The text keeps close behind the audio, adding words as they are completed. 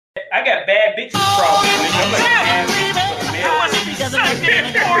I got bad bitches problems. I'm like bad bitches.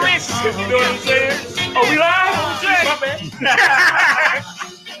 You know what I'm saying? Oh, we live? My bad.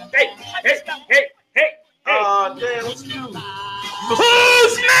 Hey. Oh, damn, what's you?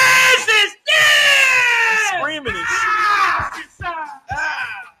 Whose mess is this? Screaming and shit.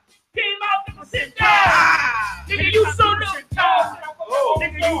 Came out and sit down. Nigga, you so no talk.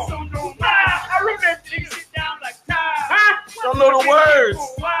 Nigga, you so no mind. I remember nigga sit down like time. Huh? Don't know the words.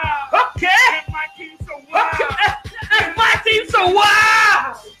 Okay. My team so wild. That's my team so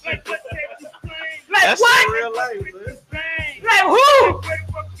wild. Like That's what? in real life, man. Like who?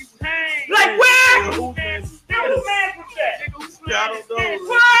 Like where? Yeah, who man? I don't know.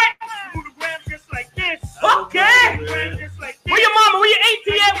 What? Okay. Where your mama? Where your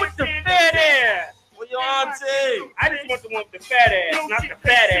auntie at with the fat ass? Where your auntie? I just want the one with the fat ass, not the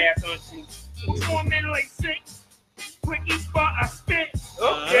fat ass auntie. Quick each spot I spit.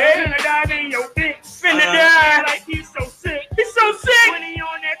 Okay. Finna die in your dick. Finna die. Like he's so sick. He's so sick. When he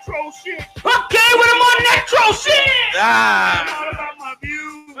on that troll shit. Okay, when I'm on that troll shit. Ah. I'm all about my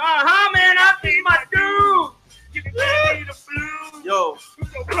views. Man, I think my dude. Give me the blues. Yo, You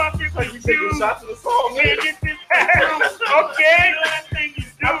so perfect with you taking you. shots to the song, man. Man, get this Okay. last thing you do.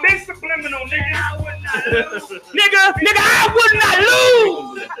 I've been subliminal, nigga. I would not lose. Nigga, I would not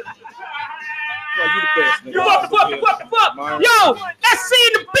lose. Yo, you the best, man. What the fuck? Yo, SC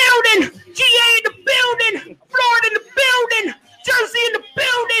in the building, GA in the building, Florida in the building, Jersey in the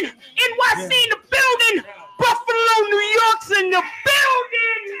building, NYC in the building, Buffalo, New York's in the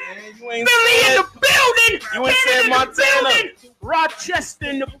building, Man, you ain't Philly in said, the building, you ain't Canada said in the Montana. building, Rochester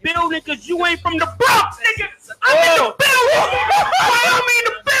in the building, cause you ain't from the Bronx, nigga. I'm in the building, Wyoming in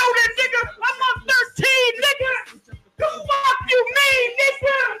the building, nigga. I'm on 13, nigga. The fuck you mean,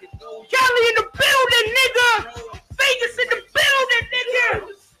 nigga? Cali in the building, nigga. Vegas in the building, nigga.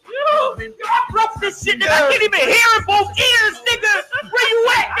 Yo, I broke this shit, nigga. I can't even hear in both ears, nigga. Where you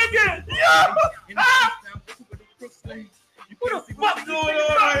at, nigga? Who the fuck going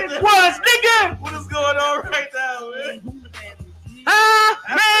on right this now? was, nigga? What is going on right now, man? Man,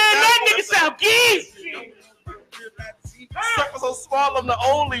 that nigga sound geese. Suckers so small, I'm the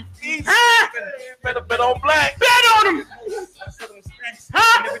only feast. Huh? Better bet on black. Bet on him.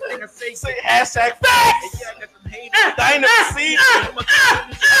 Huh? Say hashtag facts. Dynasty.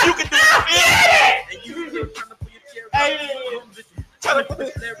 You can do it. Hey, trying to put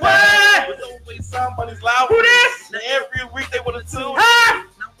it. What? Always somebody's loud. Who this? Every week they want to tune. Huh?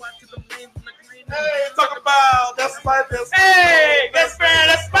 Hey, talking about that's my best friend. Hey, best friend,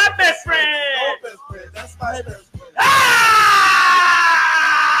 that's my best friend. Your best friend. That's my best friend.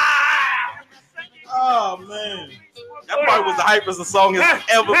 Oh man, that probably was the hypest the song has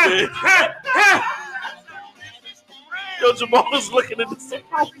ever been. Yo, Jamal is looking at this. Whose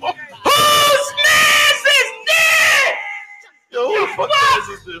mess is this? Yo, who the fuck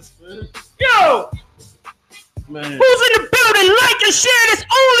is this, man? Yo, Man, who's in the building? Like and share this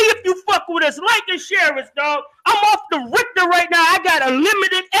only if you fuck with us. Like and share us, dog. I'm off the Richter right now. I got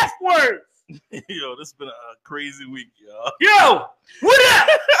unlimited F words. yo, this has been a crazy week, y'all. Yo, what up?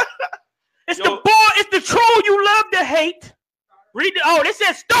 It's Yo. the boy, it's the troll you love to hate. Read the, they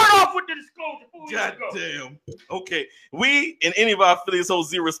said start off with the disclosure. God damn. Okay. We and any of our affiliates hold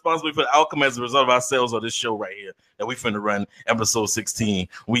zero responsibility for the outcome as a result of ourselves on this show right here that we finna run episode 16.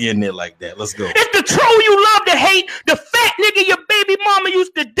 We in there like that. Let's go. It's the troll you love to hate. The fat nigga your baby mama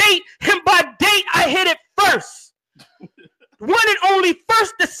used to date. Him by date, I hit it first. One and only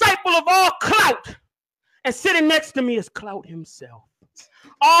first disciple of all clout. And sitting next to me is Clout himself.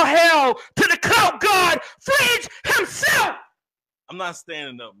 All hail to the clout god, Fridge himself. I'm not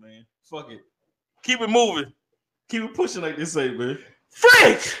standing up, man. Fuck it. Keep it moving. Keep it pushing like they say, man.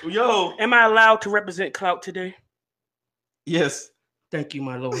 Fridge. Yo. Am I allowed to represent clout today? Yes. Thank you,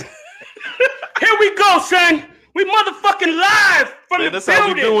 my lord. Here we go, son. We motherfucking live from Man, the that's building.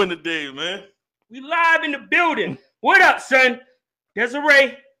 how we doing today, man. We live in the building. What up, son?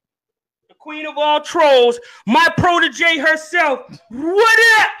 Desiree, the queen of all trolls, my protege herself. What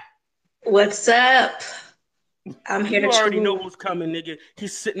up? What's up? I'm here You to already know troll. who's coming, nigga.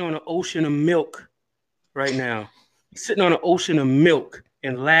 He's sitting on an ocean of milk right now. He's sitting on an ocean of milk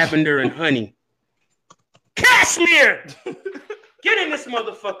and lavender and honey. Cashmere! Get in this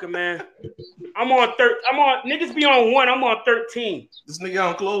motherfucker, man. Niggas be on 1, I'm on 13. This nigga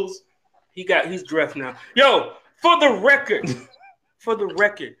on clothes. He's dressed now. Yo, for the record,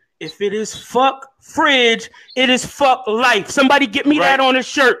 if it is fuck Fridge, it is fuck life. Somebody get me that on a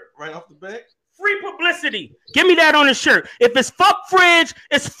shirt. Right off the back. Free publicity. Give me that on a shirt. If it's fuck Fridge,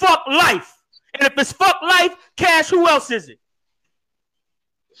 it's fuck life. And if it's fuck life, Cash, who else is it?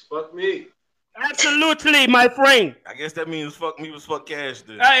 Fuck me. Absolutely, my friend. I guess that means fuck me was fuck Cash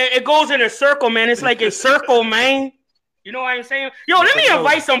then. It goes in a circle, man. It's like a circle, man. You know what I'm saying? Yo, let me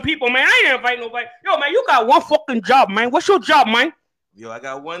invite some people, man. I ain't invite nobody. Yo, man, you got one fucking job, man. What's your job, man? Yo, I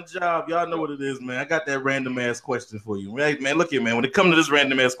got one job. Y'all know what it is, man. I got that random ass question for you. Right, man, look here, man. When it comes to this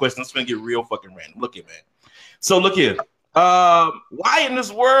random ass question, it's gonna get real fucking random. Look here, man. So look here. Why in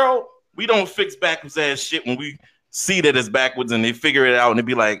this world we don't fix backwards ass shit when we see that it's backwards and they figure it out and they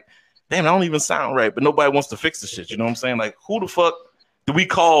be like, damn, I don't even sound right, but nobody wants to fix the shit. You know what I'm saying? Like, who the fuck do we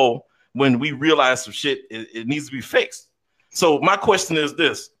call when we realize some shit it needs to be fixed? So my question is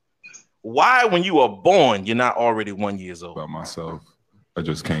this: why, when you are born, you're not already 1 year old? About myself, I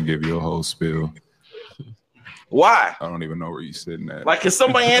just can't give you a whole spiel. Why? I don't even know where you're sitting at. Like, can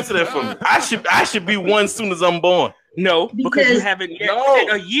somebody answer that for me? I should be one as soon as I'm born. No, because you haven't yet sit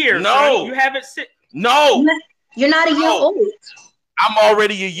a year. No, son. You haven't sit. No, you're not a year old. I'm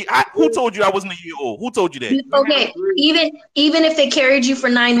already a year. Who told you I wasn't a year old? Who told you that? Okay, even if they carried you for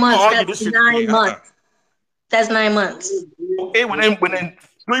 9 months, that's 9 months. That's 9 months. Okay, within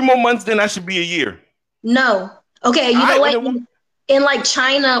 3 more months, then I should be a year. No. Okay, you know what? In like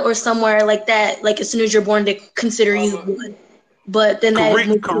China or somewhere like that, like as soon as you're born, they consider you one. But then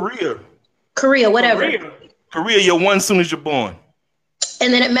Korea, whatever. Korea, you're one as soon as you're born.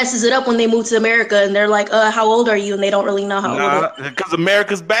 And then it messes it up when they move to America and they're like, how old are you? And they don't really know how old. Because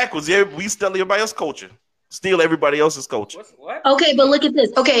America's backwards. Yeah, we steal everybody else's culture. Steal everybody else's culture. What? Okay, but look at this.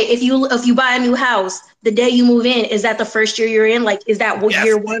 Okay, if you buy a new house, the day you move in, is that the first year you're in? Like, is that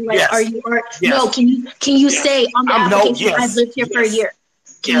year one? Like, are you? No, can you say on the application I've lived here for a year?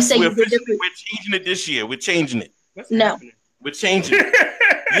 Can you say we're changing it this year? We're changing it. No, we're changing it.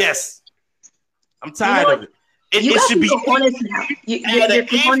 Yes, I'm tired of it. It should be honest now. Your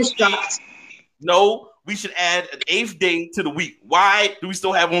honest dropped. No, we should add an 8th day to the week. Why do we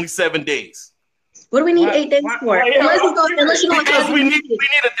still have only 7 days? What do we need 8 days for? Unless you don't because we need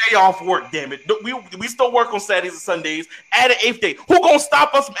a day off work, damn it. We still work on Saturdays and Sundays. Add an 8th day. Who gonna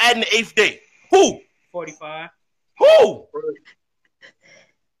stop us from adding the 8th day? Who? 45. Who?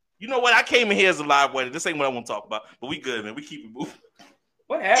 You know what? I came in here as a live wedding. This ain't what I want to talk about, but we good, man. We keep it moving.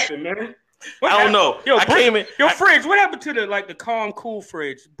 What happened, man? I don't know. Yo, fridge. What happened to the calm, cool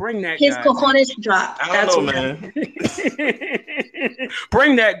fridge? Bring that. His cojones dropped. I don't know, man.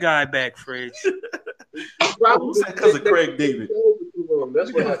 Bring that guy back, fridge. Because of Craig David.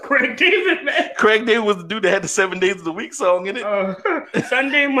 That's what Craig David, man. Craig David was the dude that had the 7 days of the week song in it.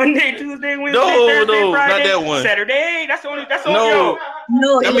 Sunday, Monday, Tuesday, Wednesday, Thursday, Friday, not that one. Saturday. That's the only.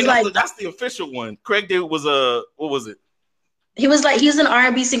 No, it was like that's the official one. Craig David was what was it? He was an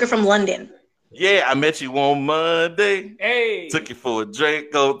R&B singer from London. Yeah, I met you on Monday. Hey. Took you for a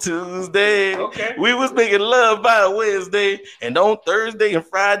drink on Tuesday. Okay. We was making love by Wednesday. And on Thursday and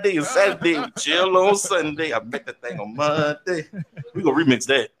Friday and Saturday, we chill on Sunday. I met that thing on Monday. We gonna remix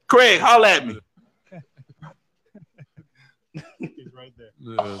that. Craig, holla at me. He's right there.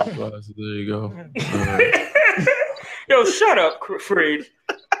 There you go. Yo, shut up, Fridge.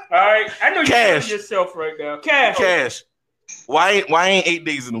 All right. I know you're feeling yourself right now. Cash. Why ain't 8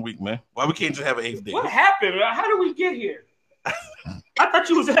 days in a week, man? Why we can't just have an 8th day? What happened? How did we get here? I thought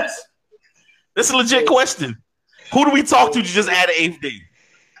you was asking. That's a legit question. Who do we talk to just add an 8th day?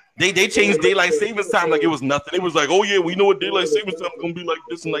 They changed daylight savings time like it was nothing. It was like, oh yeah, we know what daylight savings time is gonna be like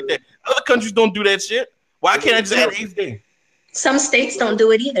this and like that. Other countries don't do that shit. Why can't I just add an 8th day? Some states don't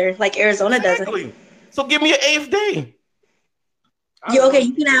do it either, like Arizona doesn't. So give me an 8th day. Okay,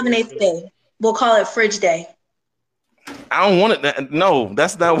 you can have an 8th day. We'll call it Fridge Day. I don't want it. No,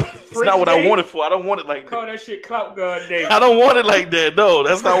 that's not what I want it for. I don't want it like that. Call that shit Clout God Day. I don't want it like that. No,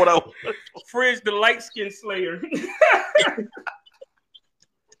 that's not what I want. Fridge the light skin slayer.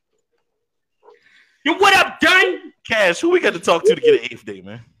 Yo, what up, Dun? Cash, who we got to talk to get an 8th day,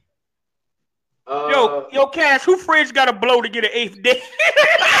 man? Yo, Cash, who Fridge got to blow to get an 8th day?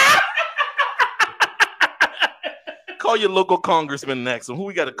 Call your local congressman next. Who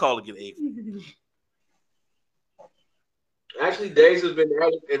we got to call to get an 8th? Actually, days have been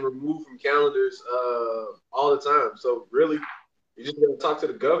added and removed from calendars all the time. So really, you just gotta talk to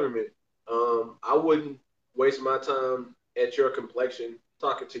the government. I wouldn't waste my time at your complexion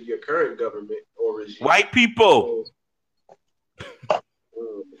talking to your current government or regime. White people,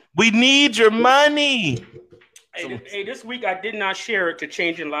 we need your money. Hey, this week I did not share it to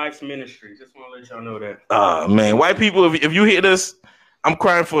Changing Lives Ministry. Just want to let y'all know that. Oh man, white people, if you hear this, I'm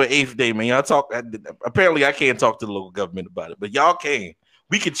crying for an 8th day, man. Y'all talk. Apparently, I can't talk to the local government about it, but y'all can.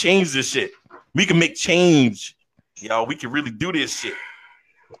 We can change this shit. We can make change, y'all. We can really do this shit.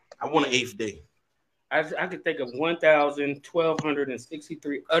 I want an 8th day. I could think of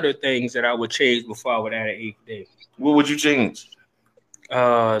 1,263 other things that I would change before I would add an 8th day. What would you change?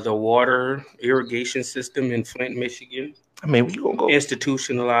 The water irrigation system in Flint, Michigan. I mean, you gonna go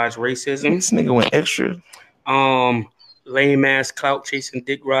institutionalized racism. This nigga went extra. Lame ass clout chasing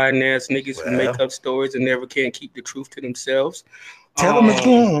dick riding ass niggas who make up stories and never can keep the truth to themselves. Tell them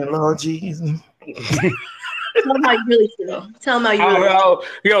again, Lord Jesus. Tell them how you really feel. Tell them how you really feel.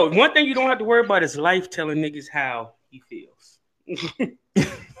 Yo, one thing you don't have to worry about is life telling niggas how he feels.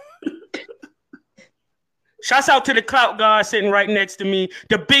 Shouts out to the clout guy sitting right next to me,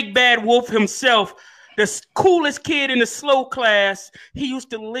 the big bad wolf himself, the coolest kid in the slow class. He used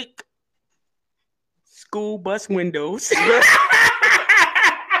to lick school bus windows. Boy,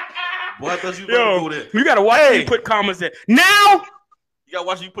 I thought you were going to go there. You got to watch me put commas there. Now, you got to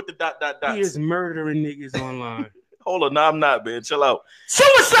watch you put the dots. He is murdering niggas online. Hold on, no, I'm not, man. Chill out.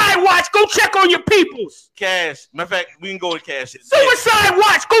 Suicide Watch, go check on your peoples. Cash. Matter of fact, we can go with Cash. Suicide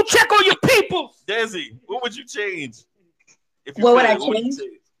Watch, go check on your peoples. Desi, what would you change? What would I change?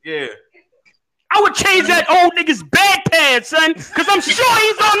 Yeah. I would change that old nigga's bad pants, son, because I'm sure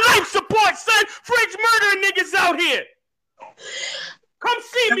he's on life support, son. Fridge murdering niggas out here. Come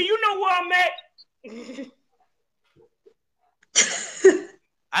see me. You know where I'm at.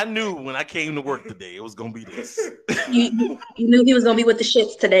 I knew when I came to work today, it was going to be this. You knew he was going to be with the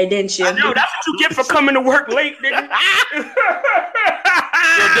shits today, didn't you? I know. That's what you get for coming to work late, nigga. Yo,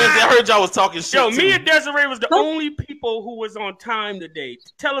 Desi, I heard y'all was talking shit. Yo, too. me and Desiree was the only people who was on time today.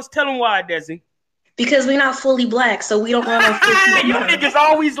 Tell them why, Desi. Because we're not fully black, so we don't want to. You niggas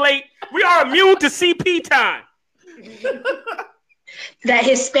always late. We are immune to CP time. That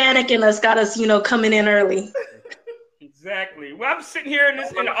Hispanic in us got us, coming in early. Exactly. Well, I'm sitting here in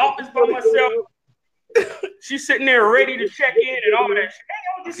the office by myself. She's sitting there ready to check in and all that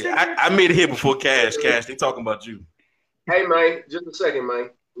shit. I made it here before Cash. Cash, they talking about you. Hey, man, just a second,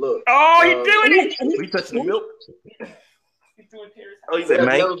 man. Look. Oh, you doing it? Are you touching the milk? Oh, he said,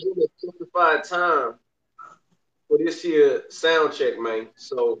 man. Never been a specified time for this here sound check, man.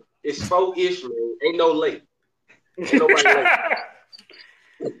 So it's 4-ish, man. Ain't no late. Ain't nobody late.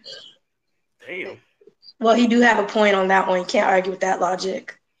 Damn. Well, he do have a point on that one. You can't argue with that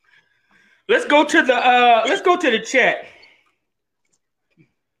logic. Let's go to the chat.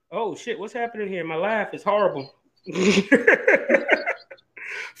 Oh shit, what's happening here? My laugh is horrible.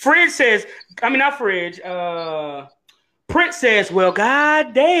 Fridge says, not Fridge. Prince says, well,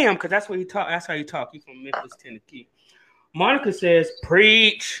 goddamn, because that's what he talk. That's how he talk. He's from Memphis, Tennessee. Monica says,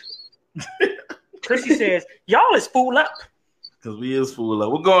 preach. Chrissy says, y'all is fool up. Because we is fool up.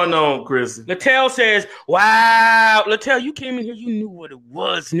 What's going on, Chris? Lattell says, wow. Lattell, you came in here, you knew what it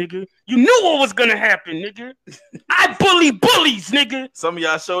was, nigga. You knew what was going to happen, nigga. I bully bullies, nigga. Some of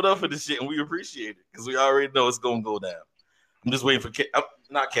y'all showed up for this shit, and we appreciate it. Because we already know it's going to go down. I'm just waiting for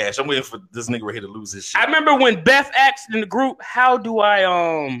not Cash. I'm waiting for this nigga right here to lose his shit. I remember when Beth asked in the group, how did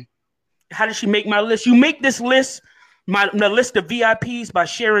she make my list? You make this list, the list of VIPs by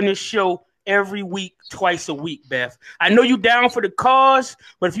sharing this show every week, twice a week, Beth. I know you down for the cause,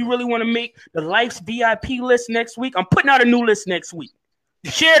 but if you really want to make the Life's VIP list next week, I'm putting out a new list next week.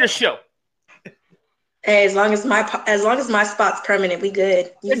 Share the show. Hey, as long as my spot's permanent, we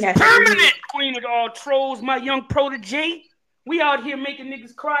good. It's permanent, queen of all trolls, my young protege. We out here making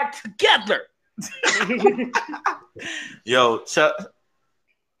niggas cry together. Yo,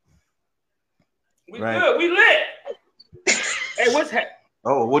 we right. Good. We lit. Hey, what's happening?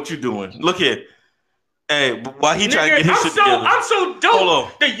 Oh, what you doing? Look here. Hey, why he trying to get his shit together? I'm so dope. Hold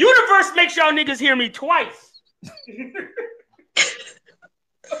on. The universe makes y'all niggas hear me twice.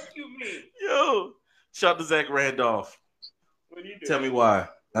 What you mean? Yo, shout to Zach Randolph. What do you do? Tell me why.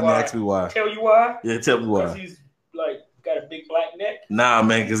 Ask me why. Tell you why? Yeah, tell me why. Because he's got a big black neck. Nah,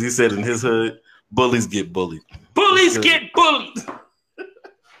 man, because he said in his hood, bullies get bullied. Bullies get bullied.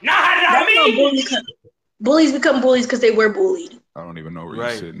 Nah, bullies become bullies because they were bullied. I don't even know where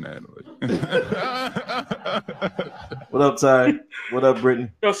you're sitting at. What up, Ty? What up, Brittany?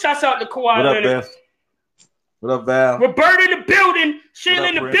 Yo, shouts out to Kawhi What up, Leonard. Beth? What up, Val? Roberta in the building. Shane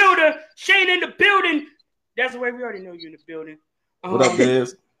in the building. Shane in the building. That's the way we already know you in the building. What up,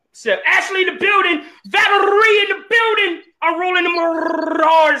 Biz? So Ashley in the building. Valerie in the building. I'm rolling the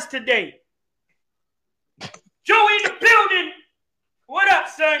Marauders today. Joey in the building. What up,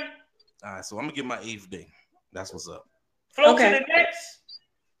 son? All right, so I'm going to get my 8th day. That's what's up. Flow to the next.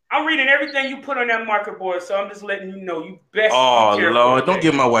 I'm reading everything you put on that marker board, so I'm just letting you know you best. Oh, Lord. Don't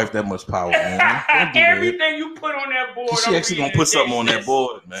give my wife that much power, man. Everything you put on that board. She actually going to put something on that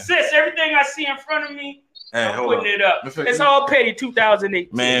board, man. Sis, everything I see in front of me, Hey, I'm putting it up. It's all petty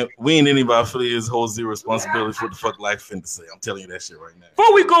 2008. Man, we ain't anybody for his whole zero responsibility for what the fuck life finna say. I'm telling you that shit right now.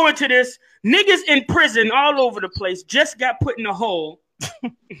 Before we go into this, niggas in prison all over the place just got put in a hole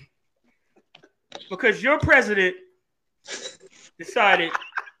because your president decided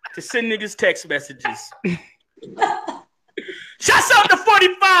to send niggas text messages. Shouts out to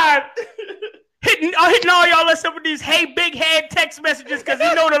 45 hitting all y'all up with these hey big head text messages because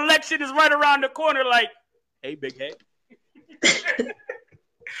you know the election is right around the corner. Like, hey big head.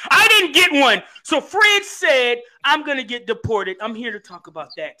 I didn't get one. So Fred said, I'm going to get deported. I'm here to talk about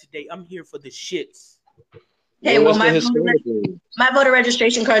that today. I'm here for the shits. Hey, well, my voter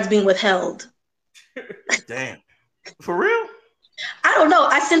registration card's being withheld. Damn. For real? I don't know.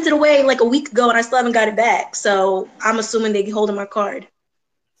 I sent it away like a week ago and I still haven't got it back. So I'm assuming they're holding my card.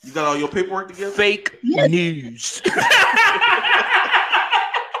 You got all your paperwork together? Fake news.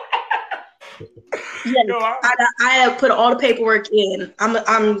 Yeah, I put all the paperwork in.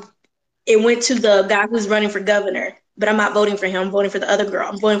 It went to the guy who's running for governor, but I'm not voting for him. I'm voting for the other girl.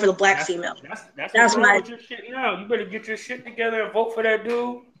 I'm voting for the black female. That's why. Your shit now. You better get your shit together and vote for that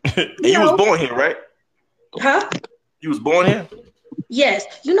dude. You was born here, right? Huh? You was born here? Yes.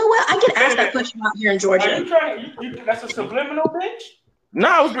 You know what? I get asked that question out here in Georgia. Are you trying? That's a subliminal, bitch. No,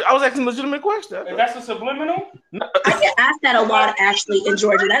 I was asking a legitimate question. That's a subliminal. I get asked that a lot actually in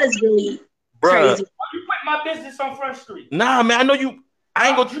Georgia. That is really crazy. Why you put my business on Front Street? Nah, man, I know you. I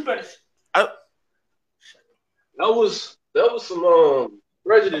ain't gonna. You better. That was some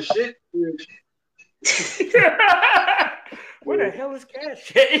prejudice shit. Where the hell is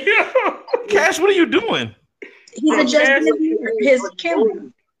Cash? Cash, what are you doing? He's adjusting his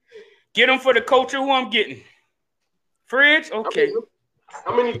camera. Get him for the culture. Who I'm getting? Fridge. Okay.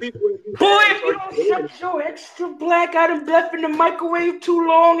 How many people? Boy, if you don't shut your extra black, I done left in the microwave too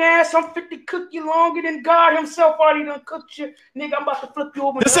long, ass. I'm fit to cook you longer than God himself already done cooked you. Nigga, I'm about to flip you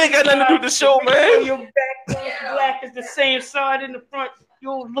over. This ain't got nothing to do with the show, man. Your back black is the same side in the front.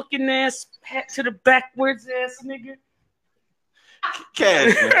 Your looking ass hat to the backwards ass nigga.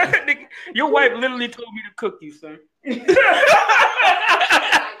 Cash, man. Nigga, your wife literally told me to cook you, son. Yeah.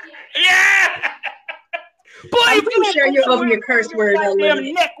 Boy, I'm pretty sure you're over your curse word. Damn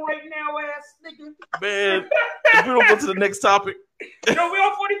neck right now, ass nigga. Man, if we don't go to the next topic. Yo, we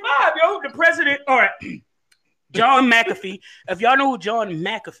on 45, yo. The president. All right. John McAfee. If y'all know who John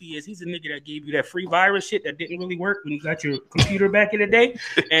McAfee is, he's a nigga that gave you that free virus shit that didn't really work when you got your computer back in the day.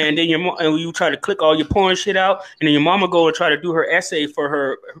 And then you try to click all your porn shit out, and then your mama go and try to do her essay for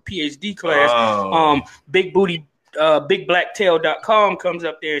her PhD class. Oh. Big booty. BigBlackTail.com comes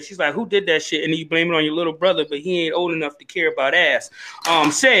up there and she's like, who did that shit? And you blame it on your little brother, but he ain't old enough to care about ass.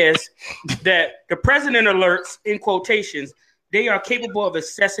 Says that the president alerts, in quotations, they are capable of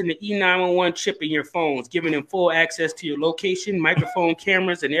assessing the E911 chip in your phones, giving them full access to your location, microphone,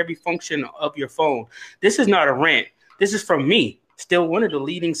 cameras, and every function of your phone. This is not a rant. This is from me, still one of the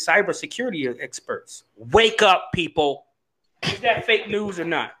leading cybersecurity experts. Wake up, people. Is that fake news or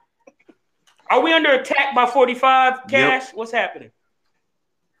not? Are we under attack by 45, Cash? Yep. What's happening?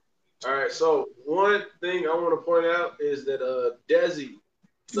 All right, so one thing I want to point out is that Desi,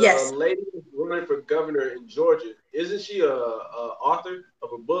 the lady running for governor in Georgia, isn't she a author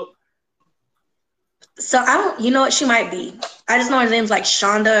of a book? So I don't, you know what, she might be. I just know her name's like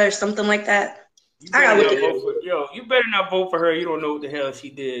Shonda or something like that. I gotta look at it. Yo, you better not vote for her. You don't know what the hell she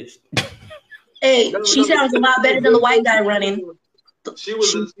did. Hey, she sounds a lot better than the white guy running.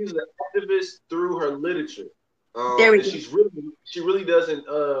 She's an activist through her literature. There we go. She really doesn't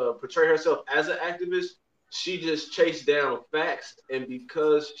portray herself as an activist. She just chased down facts, and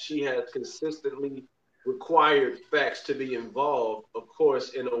because she has consistently required facts to be involved, of course,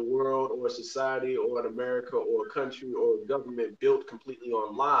 in a world or a society or an America or a country or a government built completely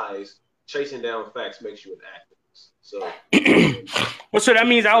on lies, chasing down facts makes you an activist. So, well, so that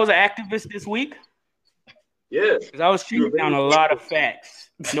means I was an activist this week? Yeah. Because I was chasing down a lot of facts.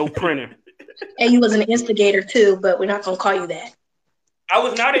 No printer. And you was an instigator too, but we're not gonna call you that. I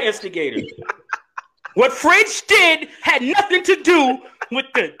was not an instigator. What Fridge did had nothing to do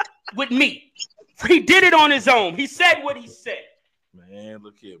with me. He did it on his own. He said what he said. Man,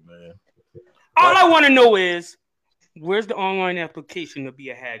 look here, man. All I want to know is, where's the online application to be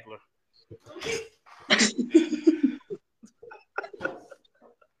a haggler?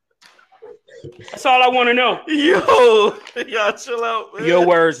 That's all I want to know. Yo, y'all chill out, man. Your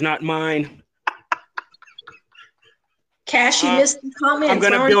words, not mine. Cash, you missed the comments. I'm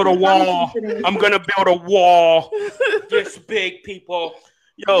going to build a wall. I'm going to build a wall. This big, people.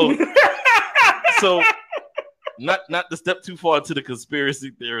 Yo. So, not to step too far into the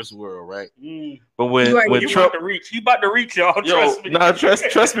conspiracy theorist world, right? But You when Trump, he about to reach y'all.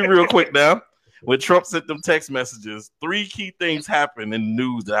 Trust me real quick now. When Trump sent them text messages, 3 key things happened in the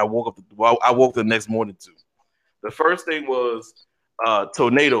news that I woke the next morning to. The first thing was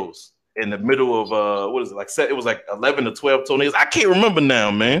tornadoes in the middle of it was like 11 to 12 tornadoes. I can't remember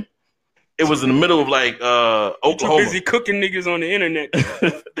now, man. It was in the middle of like Oklahoma. You're too busy cooking niggas on the internet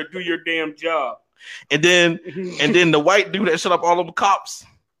to do your damn job. And then the white dude that shut up all of the cops.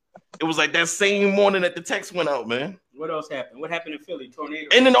 It was like that same morning that the text went out, man. What else happened? What happened in Philly? Tornado.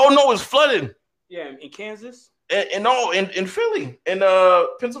 And then it's flooding. Yeah, in Kansas? And in Philly, in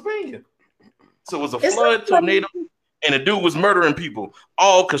Pennsylvania. So it was a flood, tornado, and a dude was murdering people.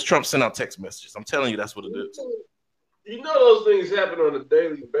 All because Trump sent out text messages. I'm telling you, that's what it is. You know those things happen on a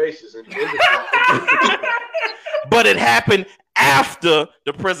daily basis. But it happened after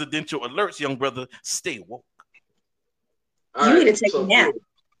the presidential alerts, young brother. Stay woke. You need to take a nap.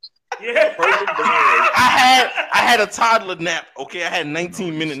 Yeah. I had a toddler nap, okay? I had a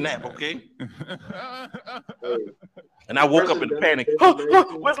 19-minute nap, okay? And I woke up in a panic.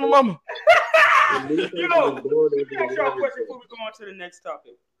 Where's my mama? Let me ask y'all a question before we go on to the next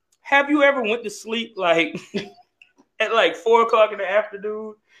topic. Have you ever went to sleep like at like 4 o'clock in the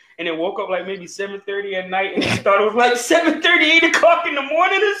afternoon and then woke up like maybe 7:30 at night and it started with like 7:30, 8 o'clock in the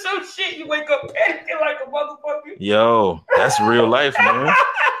morning or some shit? You wake up panicking like a motherfucker. Yo, that's real life, man.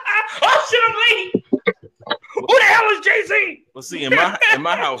 Oh shit, I'm late. Who the hell is Jay-Z? Well, see, in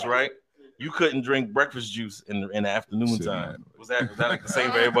my house, right? You couldn't drink breakfast juice in the afternoon time. Was that like the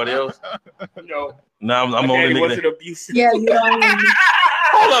same for everybody else? No. No, I'm only nigga. Wasn't abusive. Yeah, you know.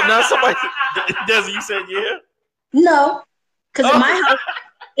 Hold up now, somebody. Desi, you said yeah? No, because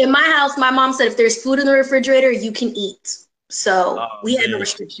in my house, my mom said if there's food in the refrigerator, you can eat. So we had no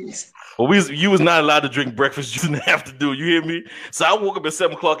restrictions. Well, you was not allowed to drink breakfast juice in the afternoon. You hear me? So I woke up at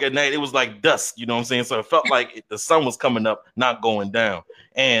 7 o'clock at night. It was like dusk. You know what I'm saying? So it felt like the sun was coming up, not going down.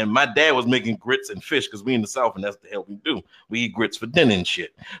 And my dad was making grits and fish because we in the South, and that's the hell we do. We eat grits for dinner and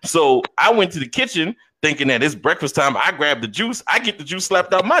shit. So I went to the kitchen thinking that it's breakfast time. I grabbed the juice. I get the juice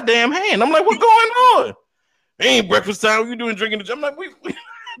slapped out my damn hand. I'm like, what's going on? It ain't breakfast time. What you doing drinking the juice? I'm like, we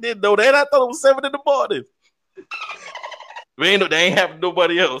didn't know that. I thought it was 7 in the morning. They ain't having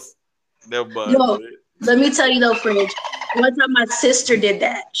nobody else. Nobody. No, let me tell you though, Fridge. One time my sister did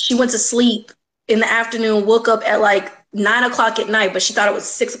that. She went to sleep in the afternoon, woke up at like 9 o'clock at night, but she thought it was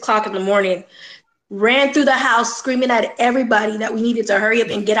 6 o'clock in the morning. Ran through the house screaming at everybody that we needed to hurry up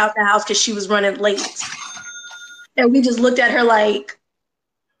and get out the house because she was running late. And we just looked at her like,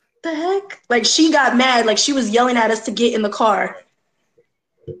 the heck? Like she got mad, like she was yelling at us to get in the car.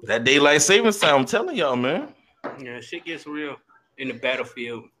 That daylight savings time, I'm telling y'all, man. Yeah, shit gets real in the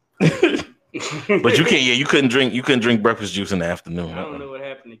battlefield. But you couldn't drink breakfast juice in the afternoon. I don't know what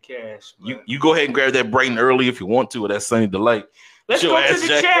happened to Cash. You go ahead and grab that bright and early if you want to, or that Sunny Delight. Let's go to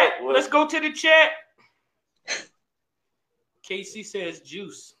the chat. Let's go to the chat. Casey says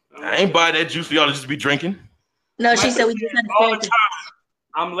juice. I ain't buying that juice for y'all to just be drinking. No, she said we just had all the time.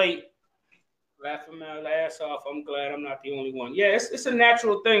 I'm late. Laughing my ass off. I'm glad I'm not the only one. Yeah, it's a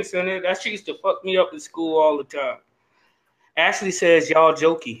natural thing, son. That shit used to fuck me up in school all the time. Ashley says y'all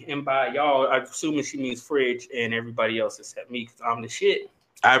jokey, and by y'all, I'm assuming she means Fridge and everybody else except me because I'm the shit.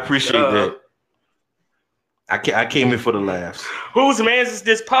 I appreciate that. I came in for the laughs. Whose man's is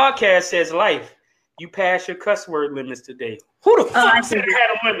this podcast says life? You passed your cuss word limits today. Who the fuck said it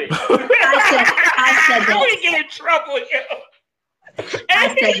had a limit? I said that. We get in trouble, yo. I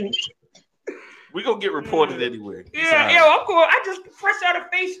said it. We gonna get reported anyway. Yeah, yo, I'm going. I just fresh out of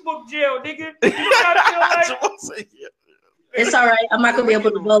Facebook jail, nigga. You know what I feel like? It's all right. I'm not gonna be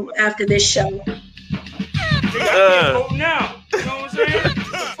able to vote after this show. Nigga, I can't vote now. You know what I'm saying?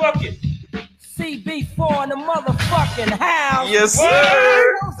 Fuck it. CB4 in the motherfucking house. Yes,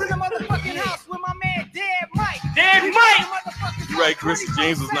 sir. In the motherfucking house with my man Dead Mike. Dead Mike. You're right, Chris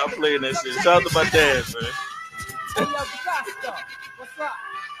James was not playing that shit. Shout out to my dad, man. Hey, yo, Gusto. What's up?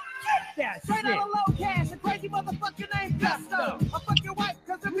 That straight out of low cash, a crazy motherfucker named Gusto. I fuck your wife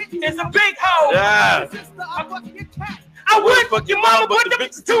because the bitch is a big hoe. Yeah. I fuck your cat. I would fuck your mama, but the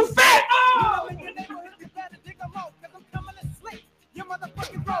bitch is too fat. Oh. Your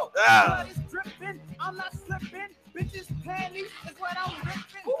motherfucking rope. Blood is dripping. I'm not slipping. Bitches panties is what I'm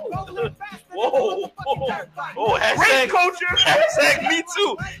ripping. Rolling faster. Oh, hashtag culture. Hashtag me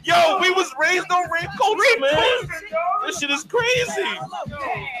too. Yo, we was raised on rape culture, man. This shit is crazy.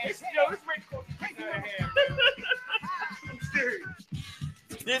 Yo, this rape culture crazy. I'm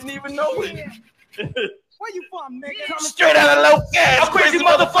serious. Didn't even know it. Where you from, nigga? Straight out of low gas. A crazy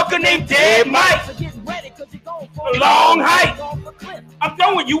motherfucker named Dead Mike. So get ready, cause you're going for Long height. I'm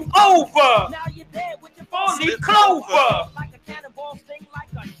throwing you over. Now you're dead with your Holy clover. like a cannonball sting like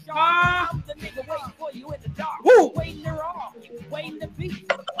a shark. Huh? I'm the nigga waiting for you in the dark. Woo. Waiting her off, waiting to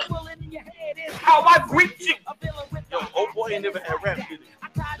beat. A bullet in your head is How I greet you. a villain with Yo, oh boy, ain't never had rap, did he? I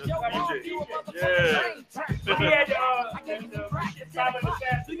tied your arm to a motherfucking Yeah. train track. He had I gave you the practice at Simon the clock.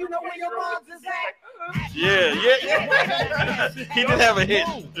 Assassin. Do you know where your mom's is at? Yeah. He did have a hit.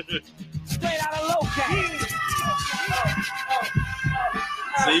 Straight out of low-cat.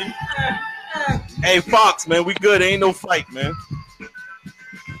 See? Hey, Fox, man, we good. Ain't no fight, man.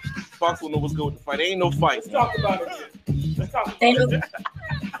 Fox don't know what's good with the fight. Ain't no fight. Let's talk about it. Let's talk about Ain't it. no,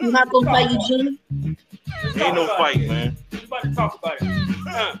 you not gonna fight Eugene? Let's talk Ain't no about fight, it. man. We're about to talk about it.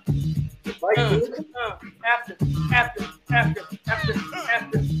 After. I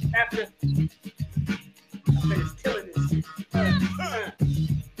finished killing this shit.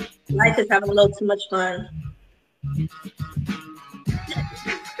 Life is having a little too much fun.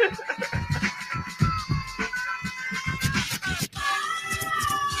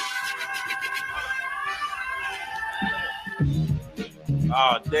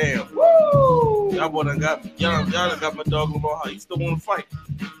 Oh, damn. Woo! Y'all done got my dog on how he still want to fight.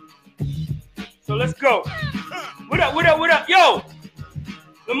 So let's go. What up? Yo!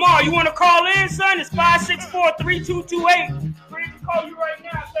 Lamar, you want to call in, son? It's 564-3228. Ready to call you right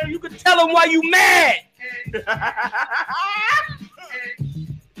now, sir. You can tell him why you mad.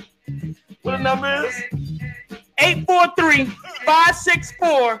 What the number is?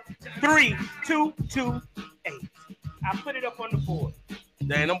 843-564-3228. I put it up on the board.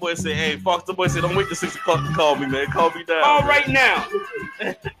 Dang, them boys say, hey, Fox, the boy said, don't wait till 6 o'clock to call me, man. Call me down. Call man. right now.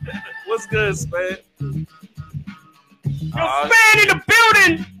 What's good, Span? Yo, Span in the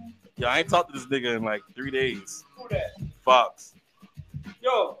building. Yo, I ain't talked to this nigga in like 3 days. Who that? Fox.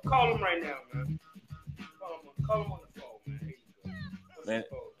 Yo, call him right now, man. Call him on the phone, man. Here you go. Man,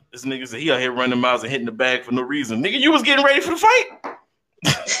 this nigga said he out here running miles and hitting the bag for no reason. Nigga, you was getting ready for the fight?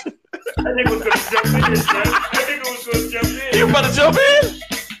 That nigga was gonna jump in, man. That nigga was gonna jump in. You about to jump in?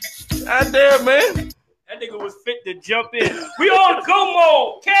 God damn, man. That nigga was fit to jump in. We on go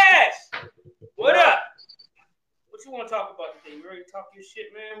mode. Cash. What up? What you want to talk about today? You ready to talk your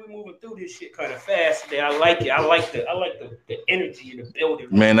shit, man? We moving through this shit kind of fast today. I like it. I like the energy in the building.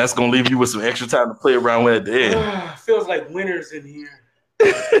 Man, that's gonna leave you with some extra time to play around with at the end. Feels like winter's in here.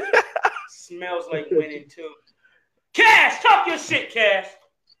 Smells like winning too. Cash, talk your shit, Cash.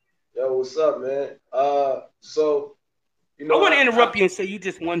 Yo, what's up, man? So you know, I want to interrupt you and say you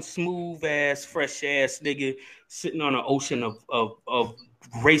just one smooth ass, fresh ass nigga sitting on an ocean of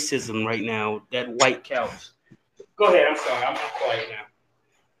racism right now. That white couch. Go ahead. I'm sorry. I'm quiet now.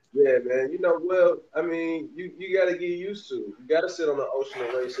 Yeah, man. You know, well, I mean, you got to get used to it. You got to sit on the ocean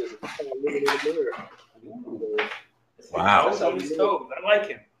of racism. You can't live in the mirror. Wow. That's how he's told. I like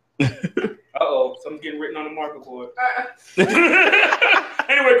him. Uh-oh. Something's getting written on the marker board.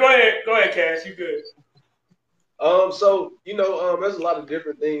 Anyway, go ahead, Cash. You good. So, you know, there's a lot of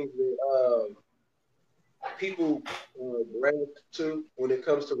different things that people bring to when it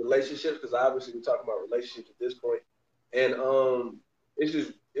comes to relationships, because obviously we're talking about relationships at this point. And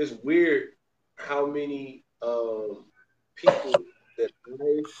it's weird how many people that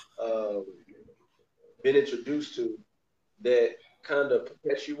I've been introduced to that kind of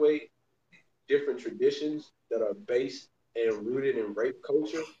perpetuate different traditions that are based and rooted in rape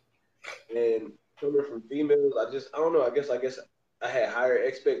culture. And coming from females, I don't know. I guess I had higher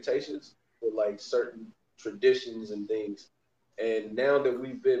expectations for like certain traditions and things. And now that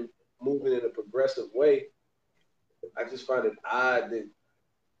we've been moving in a progressive way, I just find it odd that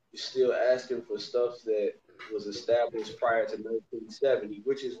you're still asking for stuff that was established prior to 1970,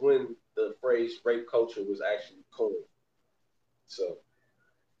 which is when the phrase rape culture was actually coined. So,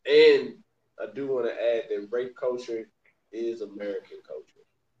 and I do want to add that rape culture is American culture.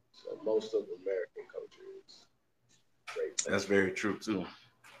 So most of American culture is rape culture. That's very true too.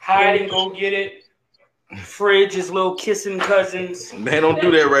 Hide and go get it. Fridge is little kissing cousins. Man, don't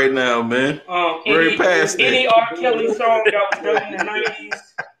do that right now, man. We're past that. Any R. Kelly song that was done in the 90s,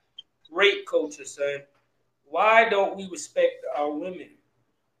 rape culture, son. Why don't we respect our women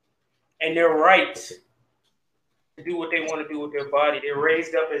and their rights to do what they want to do with their body? They're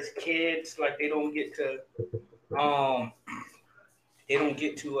raised up as kids, like they don't get to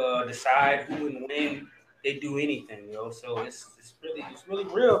decide who and when they do anything, yo. So it's really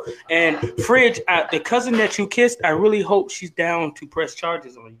real. And Fridge, the cousin that you kissed, I really hope she's down to press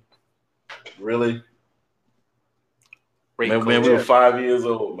charges on you. Really? Man, we were 5 years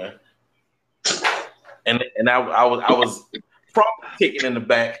old, man. And I was probably kicking in the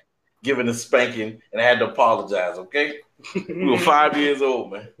back, giving a spanking, and I had to apologize. Okay, we were 5 years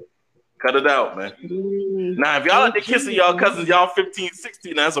old, man. Cut it out, man. Now, if y'all out there kissing y'all cousins, y'all 15,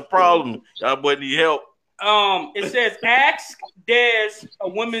 16, that's a problem. Y'all boy need help. It says, ask Des a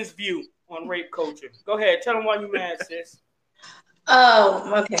woman's view on rape culture. Go ahead. Tell them why you mad, sis.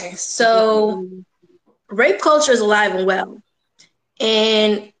 Oh, okay. So rape culture is alive and well.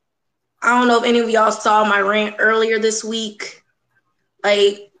 And I don't know if any of y'all saw my rant earlier this week.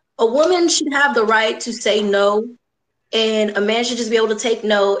 Like, a woman should have the right to say no, and a man should just be able to take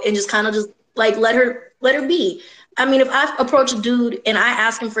no and just kind of just like let her be. I mean, if I approach a dude and I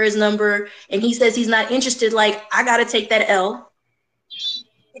ask him for his number and he says he's not interested, like, I gotta take that L.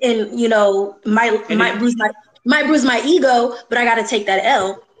 And you know, might bruise my ego, but I gotta take that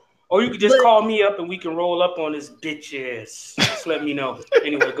L. Or you could just call me up and we can roll up on this bitch ass. Just let me know.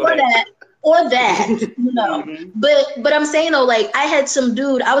 Anyway, go ahead. That, you know. But I'm saying though, like, I had some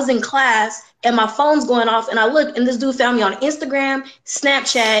dude, I was in class and my phone's going off and I look and this dude found me on Instagram,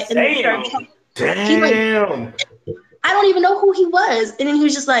 Snapchat, and Damn. I don't even know who he was. And then he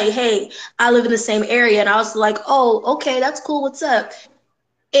was just like, hey, I live in the same area. And I was like, oh, okay, that's cool. What's up?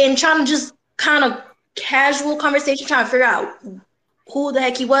 And trying to just kind of casual conversation, trying to figure out who the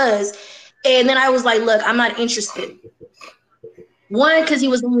heck he was. And then I was like, look, I'm not interested. One, because he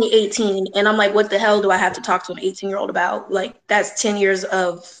was only 18. And I'm like, what the hell do I have to talk to an 18-year-old about? Like, that's 10 years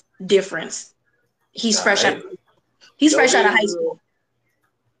of difference. He's fresh out of high school.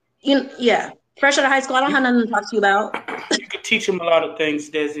 Fresh out of high school. I don't have nothing to talk to you about. You could teach him a lot of things,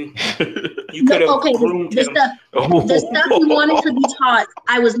 Desi. You could have groomed him. The stuff he wanted to be taught,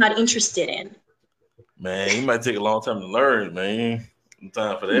 I was not interested in. Man, he might take a long time to learn, man. No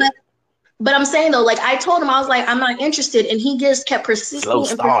time for that. But I'm saying though, like, I told him, I was like, I'm not interested, and he just kept persisting.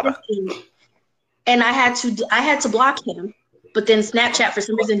 And I had to block him. But then Snapchat for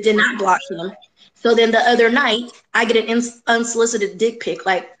some reason did not block him. So then the other night, I get an unsolicited dick pic.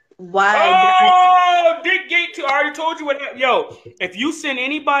 Like, why? Dick Gate too. I already told you what happened. Yo, if you send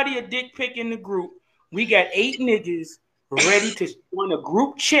anybody a dick pic in the group, we got 8 niggas ready to join a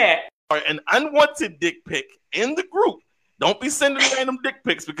group chat. An unwanted dick pic in the group. Don't be sending random dick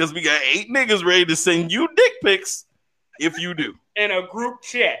pics because we got 8 niggas ready to send you dick pics if you do. In a group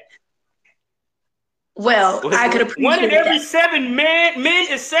chat. Well, I could appreciate 1 in every 7 men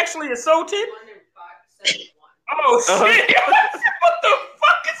is sexually assaulted. Oh shit! What the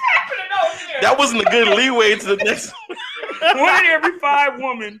fuck is happening out here? That wasn't a good leeway to the next one. 1 in every 5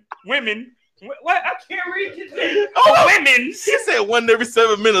 women. What? I can't read this thing. Oh, women. He said 1 in every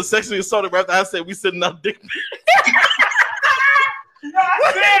 7 men are sexually assaulted. Right after I said we sending out dick pics. No,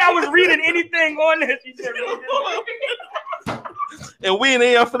 I said I was reading anything on this. He said, and we ain't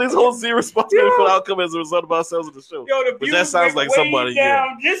here for this whole zero responsibility for the outcome as a result of ourselves in the show. Yo, the but that sounds like somebody. Yeah.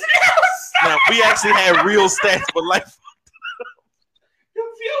 Now we actually had real stats, but life. The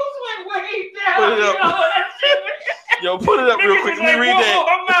views went way down. Put it up. Yo, put it up real quick. Let me read that.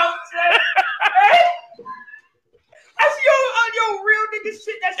 I'm out. That's your real nigga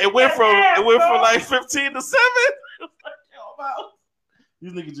shit. That's it went from like 15 to 7.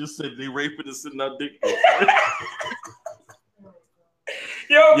 These niggas just said they raping and sitting out dick.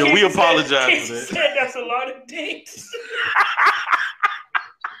 Yo, we apologize for that. Said that's a lot of dicks.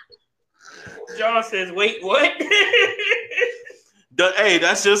 John says, "Wait, what?"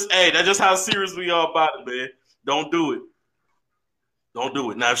 That's just how serious we are about it, man. Don't do it. Don't do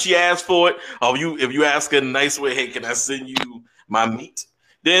it. Now, if she asks for it, if you ask her in a nice way, hey, can I send you my meat?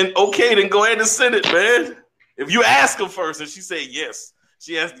 Then okay, then go ahead and send it, man. If you ask her first and she say yes,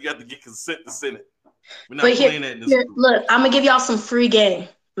 you have to get consent to send it. We're not playing that in this group. Look, I'm gonna give y'all some free game.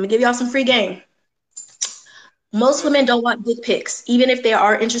 Most women don't want dick pics. Even if they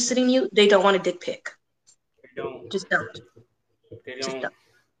are interested in you, they don't want a dick pic. They don't. Just don't. They don't.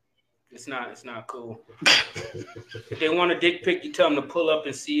 It's not cool. If they want a dick pic, you tell them to pull up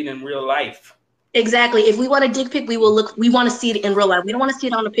and see it in real life. Exactly. If we want a dick pic, we want to see it in real life. We don't want to see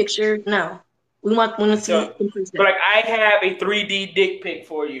it on a picture. No. We want to see it in person. But like, I have a 3D dick pic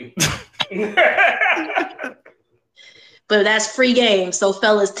for you. But that's free game. So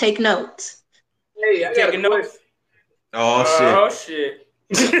fellas, take note. Hey, I got a note. Oh shit.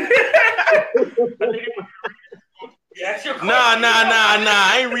 Nah.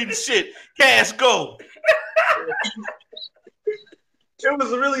 I ain't reading shit. Cash, go. It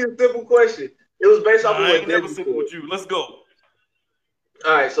was really a simple question. It was based off of what never simple with you. Let's go.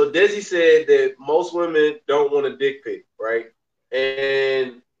 All right, so Desi said that most women don't want a dick pic, right?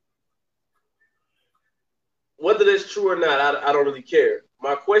 And whether that's true or not, I don't really care.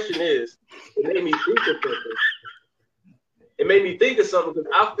 My question is, it made me think of something. it made me think of something because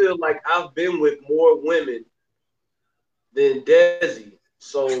I feel like I've been with more women than Desi.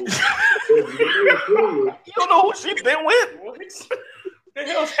 So you don't know who she's been with. What the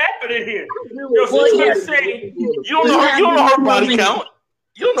hell's happening here? Well, You don't know her body count.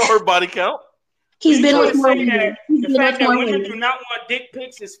 You don't know her body count. He's been with more women. women. The fact that women do not want dick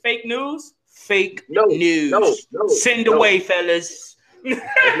pics is fake news. Fake news. No, Send away, fellas. That's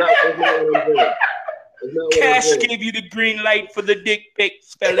not what I'm saying. Cash gave you the green light for the dick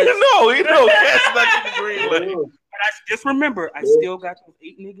pics, fellas. No, Cash not the green light. But just remember, I still got those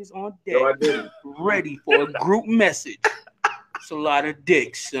 8 niggas on deck, ready for a group message. It's a lot of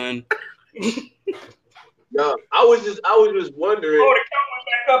dicks, son. No, I was just wondering. Oh, the count went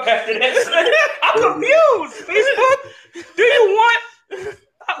back up after that. I'm confused. Facebook, do you want?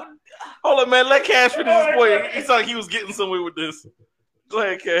 Hold on, man. Let Cash finish his point. He thought he was getting somewhere with this. Go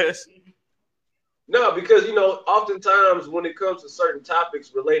ahead, Cash. No, because oftentimes when it comes to certain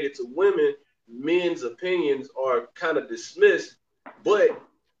topics related to women, men's opinions are kind of dismissed. But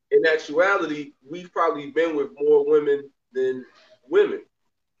in actuality, we've probably been with more women than women.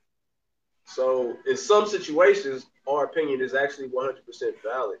 So in some situations, our opinion is actually 100%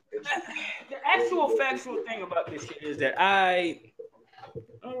 valid. The actual factual thing about this shit is that I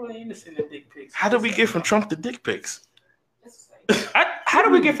don't really understand the dick pics. How did we get from Trump to dick pics? How do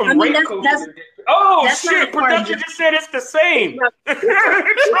we get from rape culture to dick pics? Oh, shit. Production just said it's the same.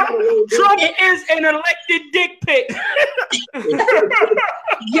 Trump is an elected dick pic.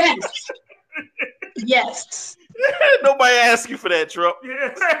 Yes. Yes. Nobody asked you for that, Trump.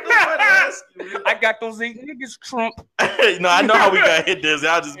 I got those 8 niggas, Trump. No, I know how we got hit, Desi.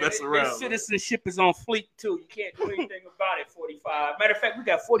 I'll just mess around. Their citizenship is on fleek, too. You can't do anything about it, 45. Matter of fact, we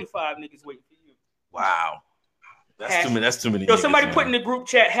got 45 niggas waiting for you. Wow. That's too many. Yo, somebody put in the group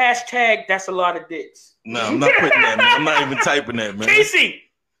chat, hashtag, that's a lot of dicks. No, I'm not putting that, man. I'm not even typing that, man. Casey,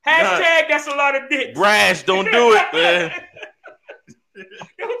 hashtag, that's a lot of dicks. Brash, don't do it, man.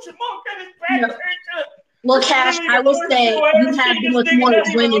 Yo, Jamal got his back turned up. Well, Cash, I will say you have been with more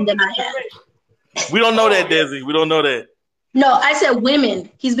women than I have. We don't know that, Desi. We don't know that. No, I said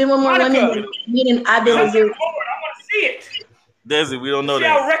women. He's been with more women than meaning I've been with you. I want to see it. Desi, we don't know see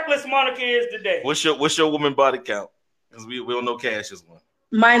that. How reckless Monica is today. What's your woman body count? Because we don't know Cash's one.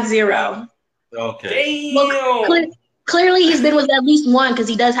 Mine's 0. Okay. Well, clearly he's been with at least one because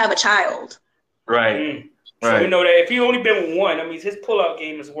he does have a child. Right. So we know that if he only been with one, that means his pullout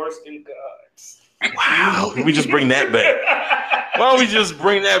game is worse than God's. Wow. Can we just bring that back? Why don't we just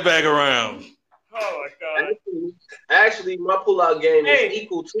bring that back around? Oh, my God. Actually, my pullout game is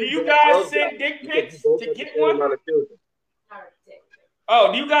equal to. Do you guys send dick pics to get one?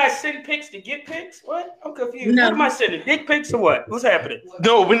 Oh, do you guys send pics to get pics? What? I'm confused. No. What am I sending? Dick pics or what? What's happening?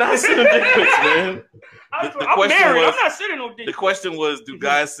 No, we're not sending dick pics, man. I'm married. I'm not sending no dick pics. The question was, do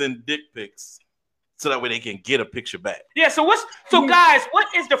guys send dick pics so that way they can get a picture back? Yeah, so guys, what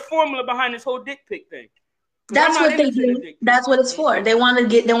is the formula behind this whole dick pic thing? That's what they do. That's what it's for. They want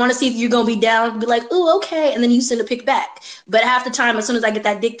to see if you're gonna be down, be like, oh, okay, and then you send a pic back. But half the time, as soon as I get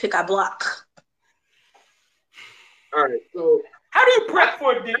that dick pic, I block. All right, so how do you prep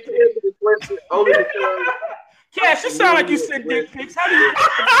for a dick pic? Cash, it sounds like you send dick pics. How do you prep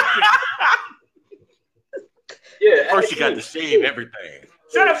for dick pics? Yeah, first you got to shave everything.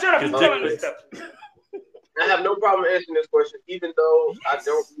 Shut up. I'm telling this stuff. I have no problem answering this question, even though I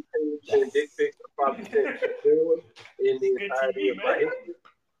don't send dick pics. I probably send in the entirety of my history.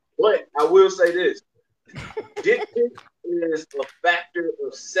 But I will say this: dick pic is a factor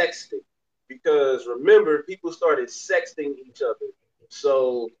of sexting because remember, people started sexting each other.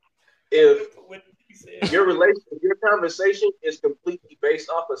 So if your conversation is completely based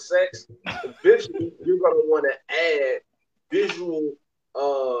off of sex, eventually you're going to want to add visual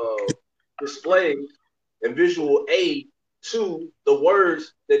displays and visual aid to the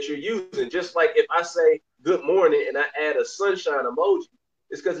words that you're using. Just like if I say good morning and I add a sunshine emoji,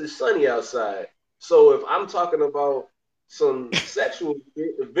 it's because it's sunny outside. So if I'm talking about some sexual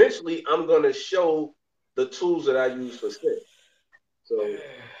shit, eventually I'm going to show the tools that I use for sex. So,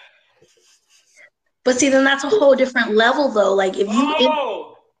 but see, then that's a whole different level, though. Like if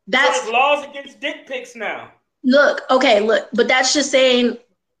you, that's laws against dick pics now. Look, but that's just saying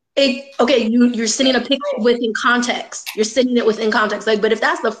it. Okay, you're sending a picture within context. You're sending it within context. Like, but if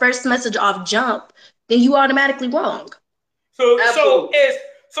that's the first message off jump, then you automatically wrong. So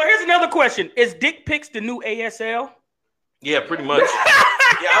here's another question: is dick pics the new ASL? Yeah, pretty much.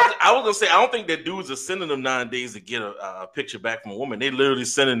 I was gonna say I don't think that dudes are sending them nowadays to get a picture back from a woman. They literally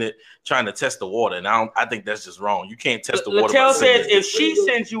sending it trying to test the water, and I think that's just wrong. You can't test the water. Latel says if she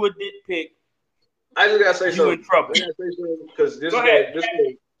sends you a dick pic, I just gotta say You something. in trouble. I gotta say something because this Go will ahead.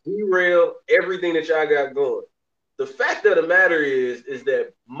 derail everything that y'all got going. The fact of the matter is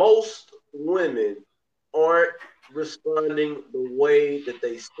that most women aren't responding the way that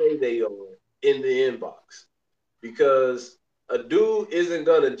they say they are in the inbox, because a dude isn't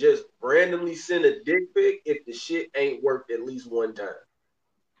gonna just randomly send a dick pic if the shit ain't worked at least one time.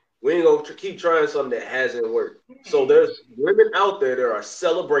 We ain't gonna keep trying something that hasn't worked. So there's women out there that are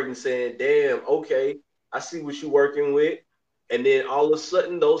celebrating, saying, "Damn, okay, I see what you're working with," and then all of a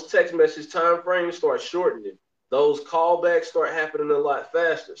sudden, those text message time frames start shortening. Those callbacks start happening a lot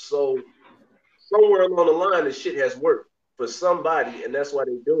faster. So somewhere along the line, the shit has worked for somebody, and that's why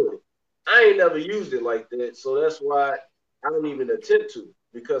they're doing it. I ain't never used it like that, so that's why I don't even attempt to,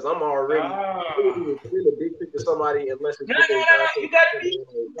 because I'm already send a dick pic to somebody unless it's You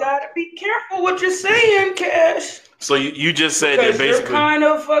gotta be careful what you're saying, Cash. So you just said Because that you're basically. kind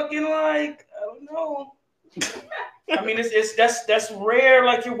of fucking like, I don't know. I mean, that's rare.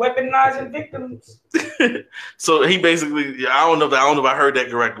 Like you're weaponizing victims. So he basically, I don't know if I heard that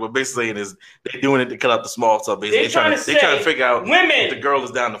correctly. What basically saying is they're doing it to cut out the small stuff. Basically, they're trying to figure out women, if the girl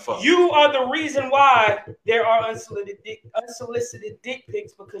is down to fuck. You are the reason why there are unsolicited dick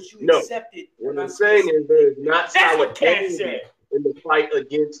pics, because you accepted. What I'm saying is there is not That's what Cash said in the fight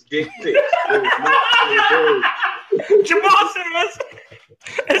against dick pics. There is not Jamal says,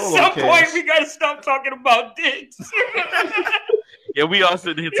 at some point we gotta stop talking about dicks. Yeah, we all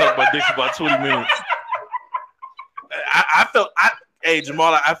sitting here talking about dicks for about 20 minutes. Hey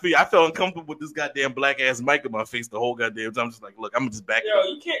Jamal, I felt uncomfortable with this goddamn black ass mic in my face the whole goddamn time. I'm just like, look, I'm just back it up.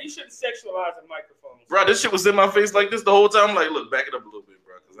 You shouldn't sexualize a microphone. Bro, this shit was in my face like this the whole time. I'm like, look, back it up a little bit,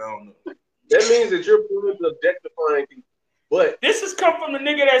 bro, because I don't know. That means that you're prone to objectifying people. But this has come from the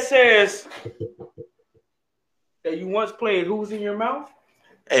nigga that says that you once played Who's in Your Mouth?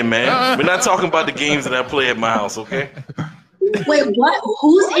 Hey man, we're not talking about the games that I play at my house, okay? Wait, what?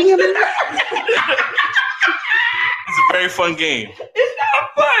 Who's in your mouth? It's a very fun game. It's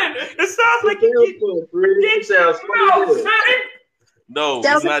not fun. It sounds like you get it sounds fun. No,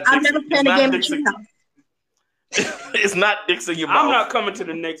 it's not. I've never played a game at your house. It's not dicks in your mouth. I'm not coming to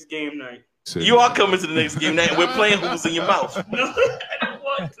the next game night. You are coming to the next game night. We're playing Who's in Your Mouth. No, I don't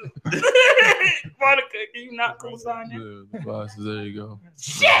want to. Monica, can you not co-sign that? Boss, there you go.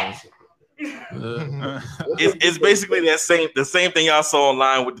 Shit! It's basically the same thing y'all saw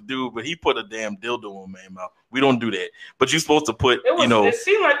online with the dude, but he put a damn dildo in my mouth. We don't do that. But you're supposed to put, it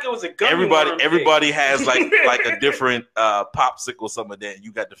seemed like it was a gun. Everybody has like a different popsicle, some of that.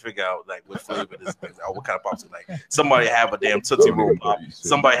 You got to figure out like what flavor this is, or what kind of popsicle. Like somebody have a damn Tootsie Roll pop,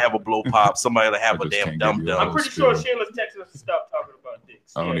 somebody have a blow pop, somebody have a damn Dum Dum. I'm pretty sure Sheila's texting us to stop talking about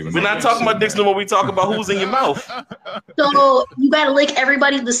dicks. We're not talking about dicks no more. We talk about who's in your mouth. So you gotta lick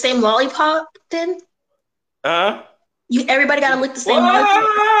everybody the same lollipop then? Everybody gotta lick the same lollipop?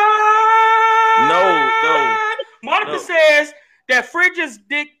 No. Monica says that Fridge's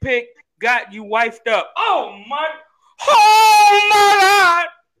dick pic got you wifed up. Oh my God!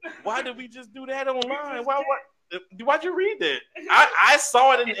 Why did we just do that online? Why'd you read that? I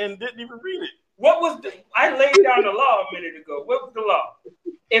saw it and didn't even read it. What was I laid down the law a minute ago. What was the law?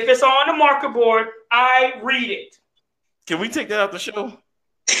 If it's on the marker board, I read it. Can we take that out the show?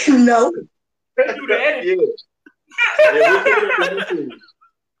 No. Do the edit.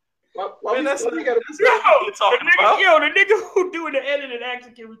 The nigga who doing the editing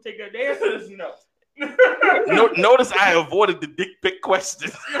action, can we take that? The answer is no. Notice I avoided the dick pic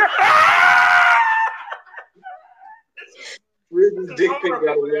question. Dick pic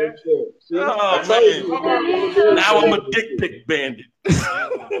got a now I'm a dick pic bandit.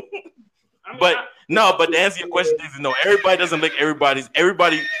 But to answer your question, no, everybody doesn't lick everybody.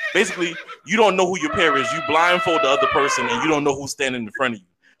 Basically, you don't know who your pair is. You blindfold the other person and you don't know who's standing in front of you.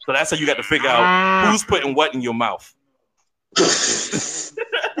 So that's how you got to figure out who's putting what in your mouth.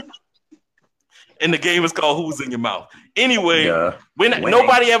 And the game is called Who's in Your Mouth. Anyway,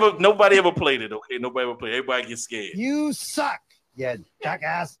 nobody ever played it. Okay, nobody ever played it. Everybody gets scared. You suck, you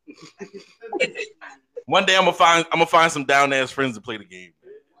jackass. One day I'm gonna find some down ass friends to play the game.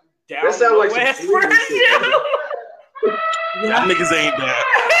 That sounds like some friends. Y'all niggas ain't down.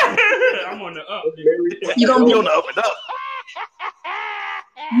 I'm on the up. You gonna be on the up and up.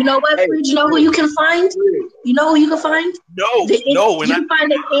 You know what, Fridge? You know who you can find? You know who you can find? No. You can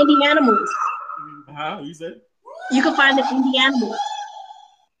find the indie animals. You said? You can find the indie animals.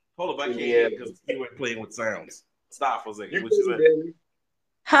 Hold up, I can't hear because you were playing with sounds. Stop for a second. What you said?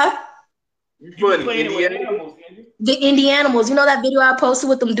 Huh? You playing with animals, the indie animals. You know that video I posted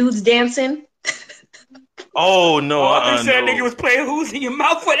with them dudes dancing? Oh no! I said nigga was playing Who's in Your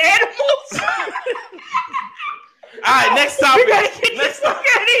Mouth with animals. All right, next topic. We gotta get this fuck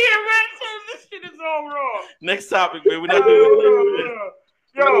out of here, man. This shit is all wrong. Next topic, man. We're not doing it.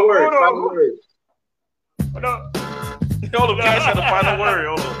 Final word. Hold on. Hold on, Cash had a final word.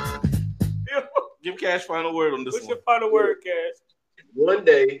 Hold on. Give Cash final word on this What's one. your final word, Cash? One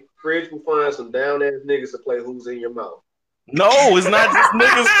day, Fridge will find some down ass niggas to play Who's in Your Mouth. No, it's not just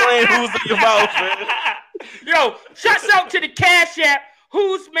niggas playing Who's in Your Mouth, man. Yo, shouts out to the Cash App.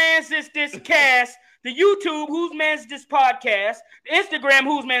 Whose Man's Is This Cast? The YouTube, Whose Man's Is This Podcast? The Instagram,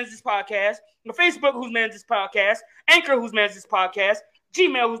 Whose Man's Is This Podcast? The Facebook, Whose Man's Is This Podcast? Anchor, Whose Man's Is This Podcast?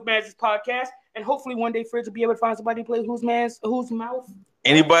 Gmail, Whose Man's Is This Podcast? And hopefully one day Fridge will be able to find somebody to play Whose Mouth.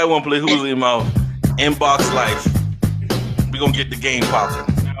 Anybody want to play Who's in Your Mouth? Inbox life. We gonna get the game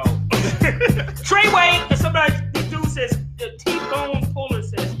popping. No. Treyway, and somebody, this dude says, the T-Bone Puller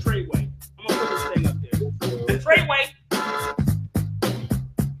says Treyway. I'm gonna put this thing up there. Treyway.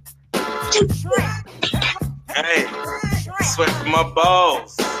 Hey, sweat from my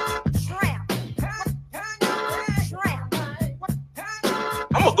balls.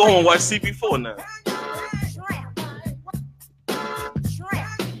 I'm gonna go home and watch CP4 now.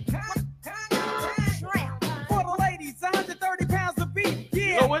 For the ladies, 130 pounds of beef. Yeah,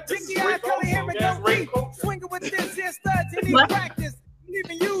 You know what? This is Ray Cole. Swinging with this here studs, you need practice. You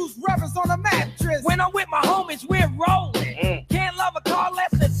even use rubbers on a mattress. When I'm with my homies, we're rolling. Can't love a car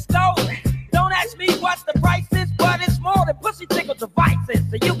less than stolen. Don't ask me what the price is, but it's more than pussy tickle devices.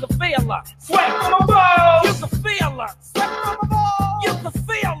 So you can feel her. Sweat from my balls. You can feel her. Sweat from my balls. You can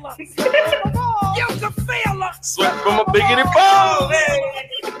feel her. Sweat from my balls. You can feel her. Sweat from my biggity balls.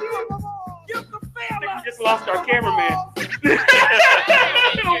 You can feel We her. just lost our cameraman.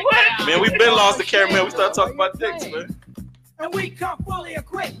 Man, we've been lost the cameraman. We started talking about dicks, man. And we come fully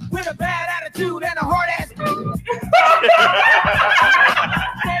equipped with a bad attitude and a hard ass.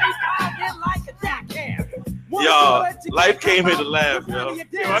 Like a jackass. Y'all, life came here to laugh, yo.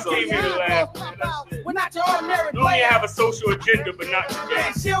 I came here to laugh, man. That's it. We're not your ordinary We only player. have a social agenda, but not today.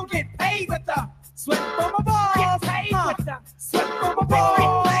 And she'll get paid with the sweat from my balls. Get paid with the Sweat from my Get paid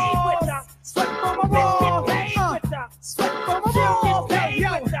with balls. the Sweat from my Get balls. paid with the Sweat from my Get balls. paid Yo,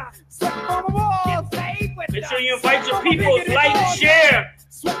 with the sweat from my balls. Get paid with Make the sure you invite your people, like and share.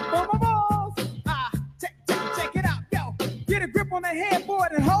 Sweat from my balls. Check it out, yo. Get a grip on the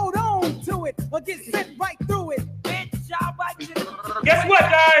headboard and hold on to it, or get sent right through it. bitch. Y'all like to Guess what,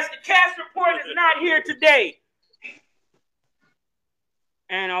 guys? The cast report is not here today.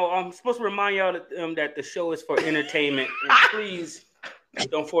 And I'm supposed to remind y'all that the show is for entertainment. And please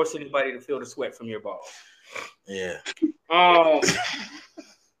don't force anybody to feel the sweat from your balls. Yeah.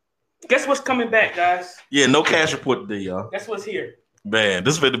 Guess what's coming back, guys? Yeah, no cash report today, y'all. Guess what's here? Man,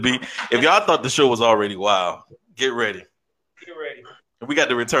 this is going to be. If y'all thought the show was already wild, get ready. Get ready. We got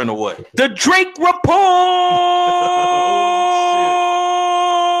the return of what? The Drake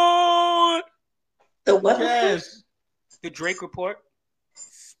Report. The what? Cash. The Drake Report,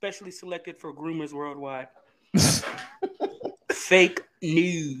 specially selected for groomers worldwide. Fake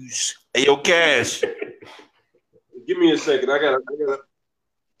news. Hey, yo, Cash. Give me a second. I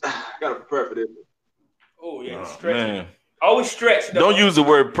gotta prep for this. Oh yeah, Oh, stretching. man. Always stretch. Don't use the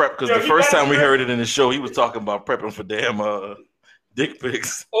word prep because Yo, the you first gotta time we stretch. heard it in the show, he was talking about prepping for damn dick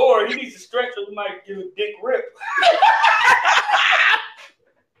pics. Or he needs to stretch or he might give a dick rip.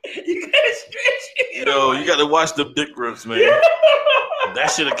 You gotta stretch it. Yo, you got to watch the dick rips, man.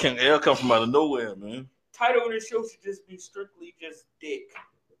 That shit it'll come from out of nowhere, man. Title of the show should just be strictly just dick.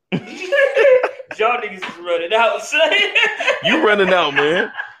 Y'all niggas is running out, son. You running out,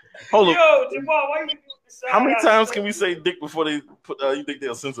 man. Hold on. Yo, Jamal, why you doing this? How many times can we say dick before they put? You think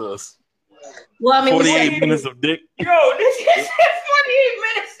they'll censor us? Well, I mean, 48 minutes of dick. Yo, this is 48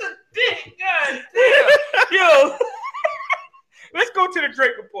 minutes of dick. God damn. Yo. Let's go to the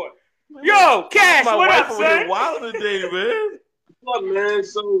Drake Report. Yo, Cash, My what wife up, over there son? wild today, man. Look, man.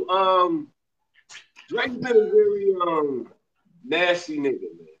 So, Drake's been a very nasty nigga,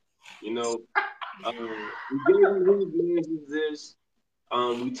 man. You know, we gave him Whose Man's Is This.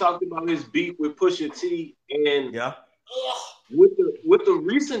 We talked about his beef with Pusha T, and Yeah. with the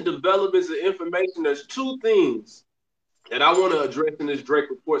recent developments of information, there's two things that I want to address in this Drake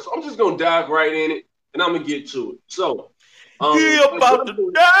report. So I'm just gonna dive right in it, and I'm gonna get to it. So, He about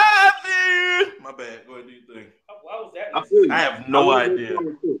to die, man. My bad. Go ahead, do your thing. Why was that? I feel you. I have no I idea.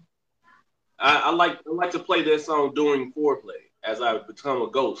 I like to play that song during foreplay as I become a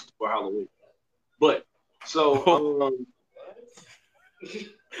ghost for Halloween. But so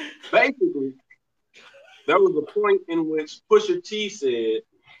basically, there was a point in which Pusha T said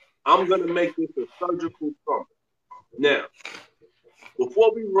I'm gonna make this a surgical summer. Now,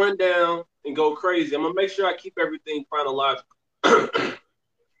 before we run down and go crazy, I'm gonna make sure I keep everything chronological.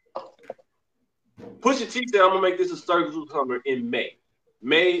 Pusha T said I'm gonna make this a surgical summer in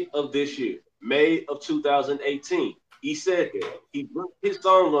May of this year, May of 2018. He said that he dropped his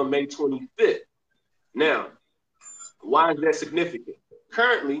song on May 25th. Now, why is that significant?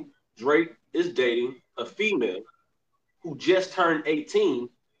 Currently, Drake is dating a female who just turned 18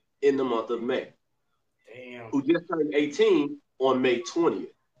 in the month of May. Damn. Who just turned 18 on May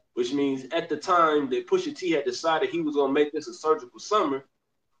 20th, which means at the time that Pusha T had decided he was gonna make this a surgical summer,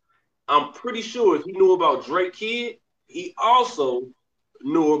 I'm pretty sure if he knew about Drake Kid, he also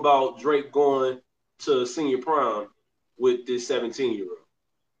knew about Drake going to senior prom with this 17-year-old.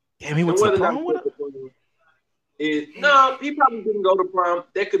 Damn, he went to prom with her? No, he probably didn't go to prom.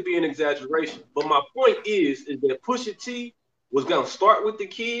 That could be an exaggeration. But my point is that Pusha T was gonna start with the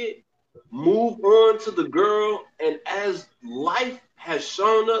kid, move on to the girl, and as life has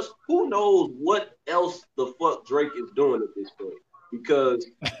shown us, who knows what else the fuck Drake is doing at this point? Because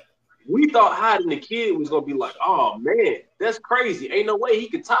we thought hiding the kid was gonna be like, oh man, that's crazy. Ain't no way he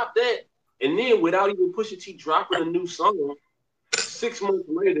could top that. And then without even Pusha T dropping a new song, 6 months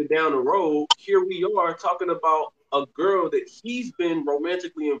later down the road, here we are talking about a girl that he's been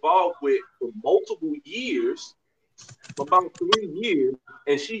romantically involved with for multiple years, for about 3 years,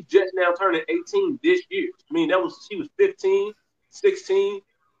 and she's just now turning 18 this year. I mean, she was 15, 16.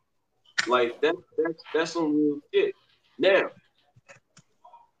 Like that's some real shit. Now,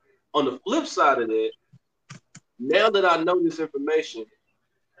 on the flip side of that, now that I know this information,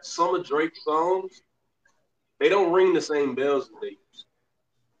 some of Drake's songs, they don't ring the same bells as they used.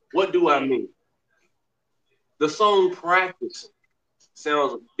 What do I mean? The song Practicing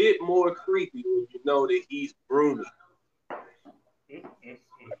sounds a bit more creepy when you know that he's grooming.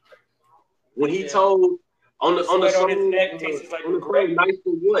 When he told on the song, Nice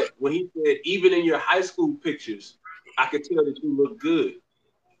for What, when he said, even in your high school pictures, I could tell that you look good.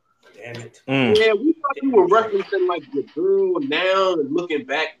 Damn it. Yeah, we thought you were referencing like your girl now and looking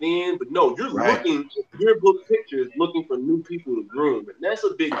back then, but no, you're looking at yearbook pictures looking for new people to groom, and that's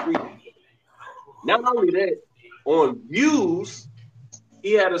a big creepy. Not only that, on Views,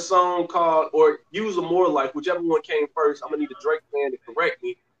 he had a song called, or Views or More Life, whichever one came first. I'm gonna need the Drake fan to correct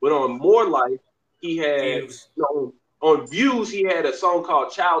me. But on More Life, he had on Views, he had a song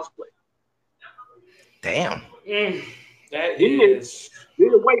called Child's Play. Damn. That is.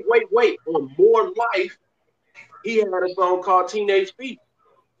 Then wait. On More Life, he had a song called Teenage Fever.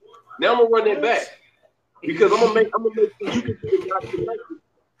 Now I'm gonna run that back because I'm gonna make sure you can see the guy connected.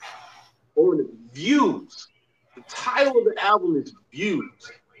 On Views, the title of the album is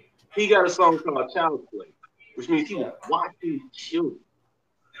Views. He got a song called Child's Play, which means he was watching children.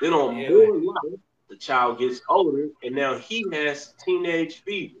 Then on More Life, the child gets older, and now he has Teenage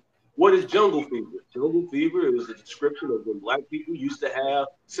Fever. What is Jungle Fever? Jungle Fever is a description of when black people used to have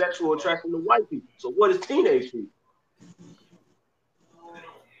sexual attraction to white people. So what is Teenage Fever?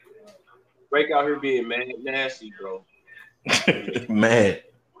 Drake out here being mad nasty, bro. Mad.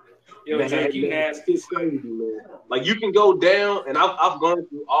 Yo, Drake, you nasty. It's crazy, man. Like, you can go down, and I've gone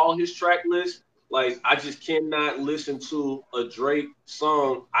through all his track lists. Like, I just cannot listen to a Drake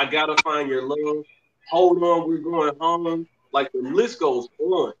song. I Gotta Find Your Love. Hold On, We're Going Home. Like, the list goes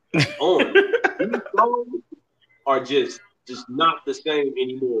on. These songs are just not the same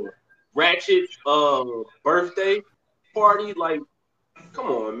anymore. Ratchet birthday party, like, come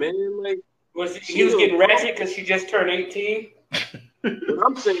on, man. Like, he was getting ratchet because she just turned 18? What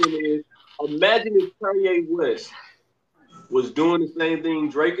I'm saying is, imagine if Kanye West was doing the same thing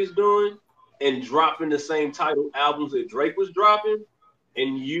Drake is doing and dropping the same title albums that Drake was dropping,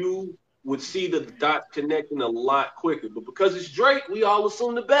 and you would see the dots connecting a lot quicker. But because it's Drake, we all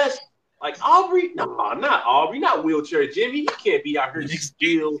assume the best. Like Aubrey, no, not Aubrey, not Wheelchair Jimmy. He can't be out here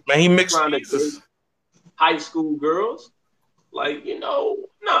still he mixed trying to date high school girls. Like,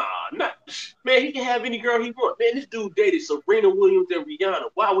 not man. He can have any girl he wants. Man, this dude dated Serena Williams and Rihanna.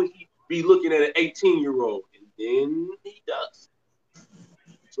 Why would he be looking at an 18-year-old? And then he does.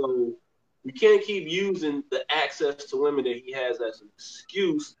 So we can't keep using the access to women that he has as an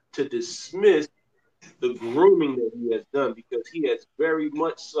excuse to dismiss the grooming that he has done, because he has very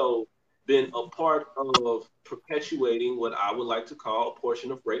much so been a part of perpetuating what I would like to call a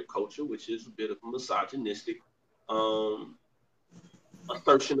portion of rape culture, which is a bit of a misogynistic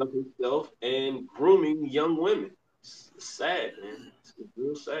assertion of himself and grooming young women. It's sad, man. It's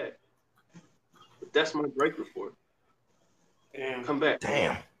real sad. But that's my Drake report. Damn. Come back.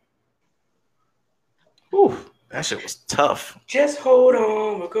 Damn. Oof. That shit was tough. Just hold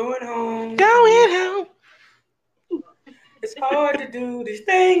on, we're going home. Going home. It's hard to do these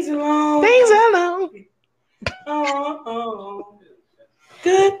things alone. Oh.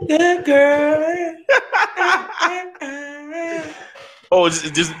 Good girl. Oh,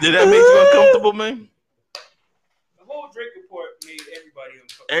 just did that make you uncomfortable, man? The whole Drake report made everybody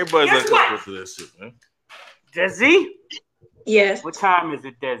uncomfortable. Everybody's uncomfortable for that shit, man. Desi? Yes. What time is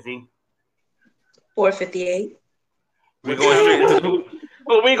it, Desi? 4:58. We're going straight to the.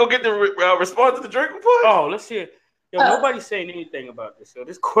 Well, we ain't gonna get the response to the Drake report. Oh, let's hear it. Yo, nobody's saying anything about this. So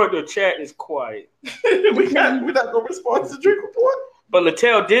this corridor chat is quiet. We're not gonna respond to the Drake report. But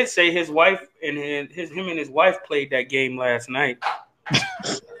Lattell did say his wife and him and his wife played that game last night. I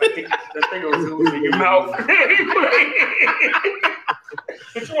think it was in your mouth.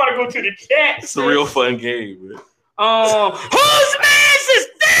 But you want to go to the chat? It's a real fun game, man. Whose man's is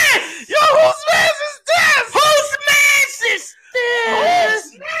this? Yo, whose man's is this? Whose man's is this?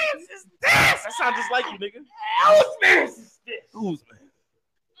 Whose man's is this? That sounds just like you, nigga. Whose man's is this? Whose man?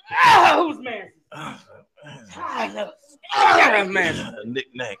 Whose man's is this?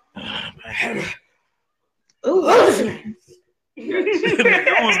 Knick-knack. Ooh. Whose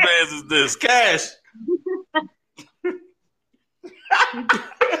man's is this? Cash.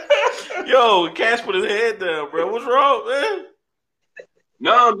 Yo, Cash put his head down, bro. What's wrong, man?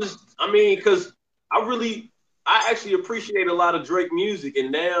 No, because I actually appreciate a lot of Drake music,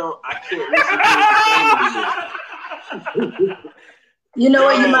 and now I can't listen to it. You know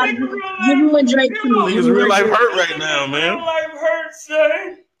what? You and Drake to me. Niggas real life hurt right now, man. Real life hurt,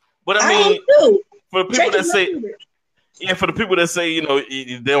 son. But I mean, for the people Drake that say, for the people that say, you know,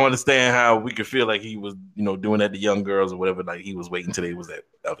 they don't understand how we could feel like he was, you know, doing that to young girls or whatever, like he was waiting till they was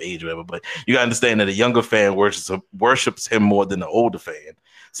of age or whatever. But you gotta understand that a younger fan worships him more than the older fan.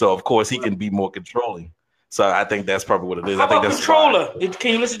 So of course he can be more controlling. So I think that's probably what it is. How I think about that's Controller?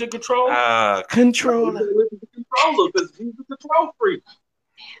 Can you listen to Controller? Controller. Controller, because he's a control freak.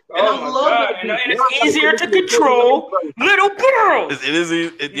 And Oh my God. And it's easier to control little girls. It is.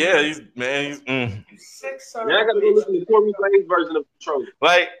 Yeah, he's. Now I gotta go listen to Corey Blaze version of Controller.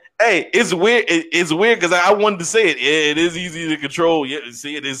 Like, hey, it's weird. It's weird because I wanted to say it. Yeah, it is easy to control. Yeah,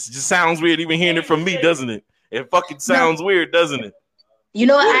 see, it just sounds weird even hearing it from me, doesn't it? It fucking sounds weird, doesn't it? You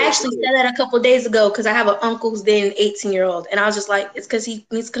know what? I actually said that a couple of days ago because I have an uncle who's dating an 18-year-old, and I was just like, it's because he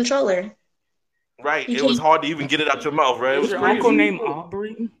needs controller. Right. It was hard to even get it out your mouth, right? It was your crazy. uncle named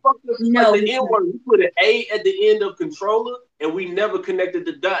Aubrey? No. The N-word. We put an A at the end of controller, and we never connected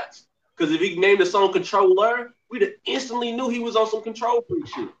the dots. Because if he named the song Controller, we'd have instantly knew he was on some control freak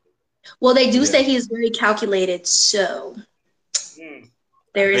shit. Well, they do say he's very calculated, so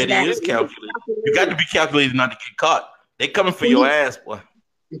there is that. He is calculated. You got to be calculated not to get caught. They coming for your ass, boy.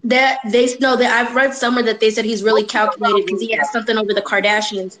 That they know that I've read somewhere that they said he's really calculated because he has something over the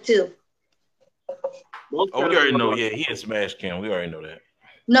Kardashians too. Oh, we already know. Yeah, he had smashed Kim. We already know that.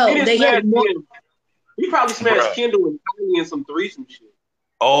 No, they had more. He probably smashed Kendall and Kylie in some threesome shit.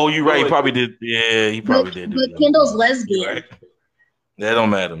 Oh, you're right. He probably did. Yeah, he probably did. But Kendall's lesbian. Right. That don't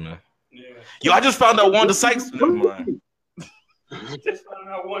matter, man. Yeah. Yo, I just found out Wanda Sykes. Never mind. Just found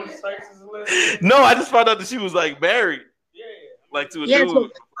out Wanda Sykes is a lesbian. No, I just found out that she was like married. Yeah. Like to a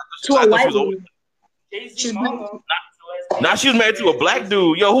dude. To a white woman. Now she was married to a black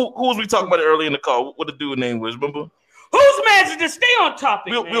dude. Yo, who was we talking about earlier in the call? What the dude name was? Remember? Whose man is this? Stay on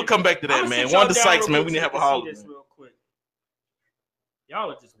topic. We'll come back to that, man. Wanda Sykes, man. We need to have a holler. Y'all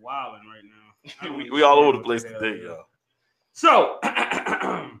are just wilding right now. we all over the place today, y'all. So,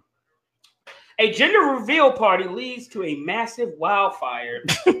 a gender reveal party leads to a massive wildfire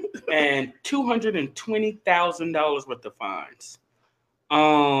and $220,000 worth of fines.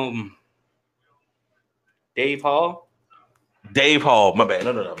 Dave Hall. Dave Hall. My bad.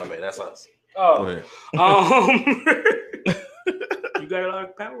 No, my bad. That's us. Oh. You got a lot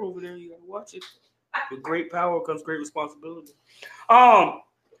of power over there. You got to watch it. With great power comes great responsibility. A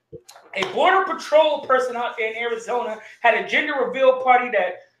border patrol person out there in Arizona had a gender reveal party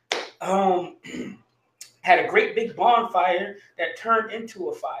that had a great big bonfire that turned into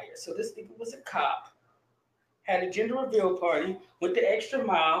a fire. So this nigga was a cop, had a gender reveal party, went the extra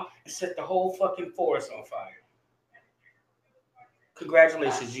mile, and set the whole fucking forest on fire.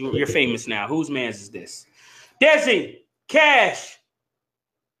 Congratulations, you're famous now. Whose man's is this? Desi, Cash.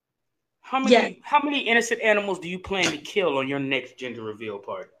 How many innocent animals do you plan to kill on your next gender reveal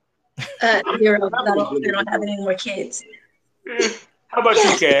party? 0. I don't have any more kids. How about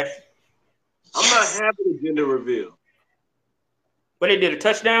you, Cash? I'm not having a gender reveal. But they did a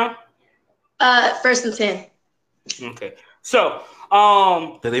touchdown? 1st and 10. Okay. So,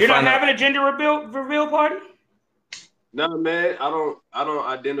 you're not having a gender reveal party? No, man, I don't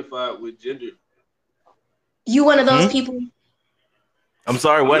identify with gender. You one of those people? I'm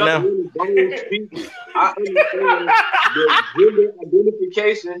sorry, what now? I understand that gender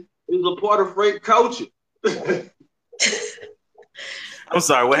identification is a part of rape culture. I'm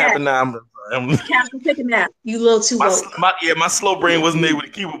sorry, what happened now? Captain, take a nap. You a little too woke. My slow brain wasn't able to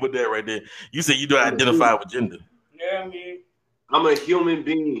keep up with that right there. You said you don't identify with gender. Yeah, I mean, I'm a human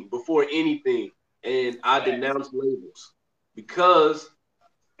being before anything, and I denounce labels because.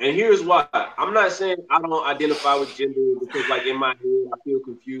 And here's why. I'm not saying I don't identify with gender because, like, in my head, I feel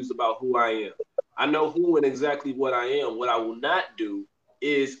confused about who I am. I know who and exactly what I am. What I will not do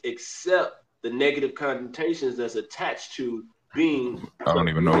is accept the negative connotations that's attached to being. I don't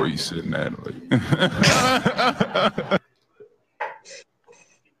even know where you're sitting at.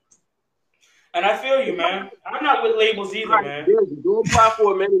 and I feel you, man. I'm not with labels either, man. Go apply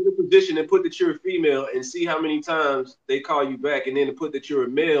for a manager position and put that you're a female and see how many times they call you back, and then put that you're a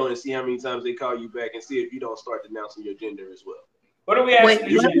male and see how many times they call you back, and see if you don't start denouncing your gender as well. What are we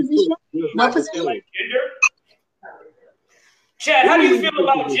asking? What position? Gender? Chad, how do you feel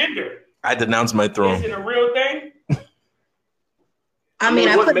about gender? I denounce my throne. Is it a real thing? I mean,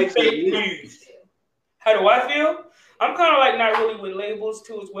 I put fake news. How do I feel? I'm kind of like not really with labels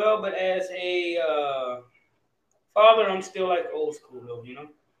too as well, but as a father, I'm still like old school though, you know.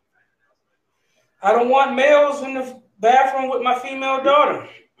 I don't want males in the bathroom with my female daughter.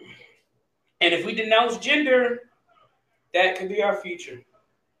 And if we denounce gender, that could be our future.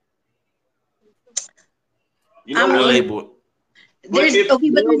 You know, label. There's a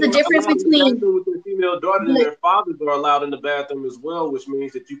difference between with their female daughter and their fathers are allowed in the bathroom as well, which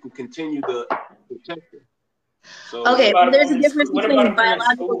means that you can continue the protection. So, okay, there's a difference between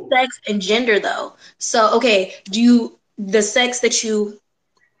biological sex and gender, though. So, okay, the sex that you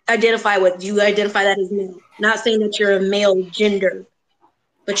identify with, do you identify that as male? Not saying that you're a male gender,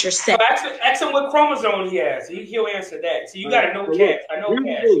 but you're sex. So ask him what chromosome he has. He'll answer that. So you got to know Cash. I know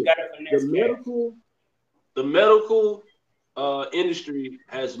Cash. You got to finesse the medical industry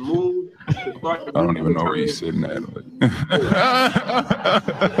has moved to start. I don't even know where you're sitting at.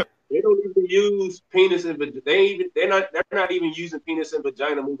 They don't even use penis and vagina. They're not even using penis and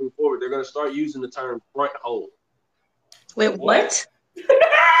vagina moving forward. They're going to start using the term front hole. Wait, what? They're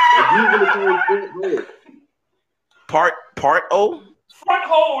using the term front hole. Part O? Front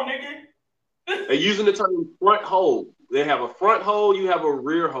hole, nigga. They're using the term front hole. They have a front hole, you have a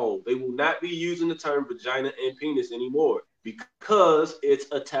rear hole. They will not be using the term vagina and penis anymore because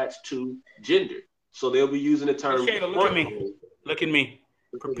it's attached to gender. So they'll be using the term Shayla, front look at me. hole. Look at me.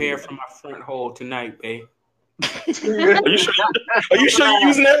 Prepare for my front hole tonight, babe. Are you sure you're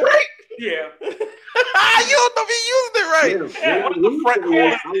using that right? Yeah. You don't know if you're using it right. Yeah. What the front hole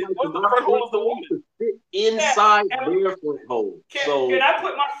is? What the front hole is the woman? Inside their front hole. Can I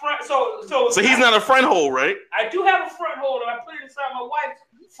put my front? So he's not a front hole, right? I do have a front hole, and I put it inside my wife's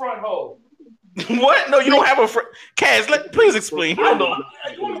front hole. What? No, you don't have a front. Cash, please explain. I don't know.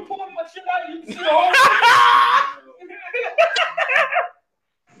 You want to pull my shit out? You can see the whole thing.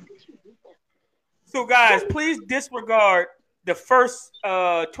 So, guys, please disregard the first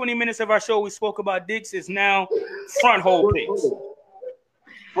 20 minutes of our show. We spoke about dicks. Is now front hole picks.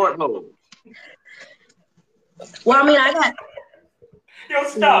 Front hole. Well, I mean, I got. Yo,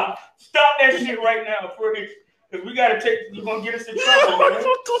 stop that shit right now, because we gotta you're gonna get us in trouble, man.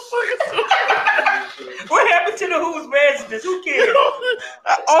 What happened to the whose messages? Who cares?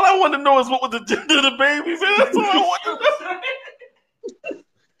 All I want to know is what was the gender of the baby, man. That's all I want to know.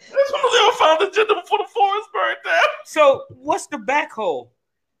 That's when they found the gender before the forest burned down. So, what's the back hole?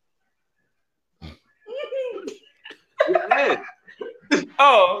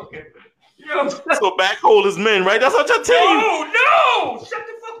 Oh, okay. Yo. So back hole is men, right? That's what y'all tell you. No! Shut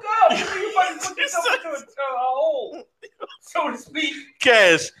the fuck up! You about to put yourself into a hole, so to speak.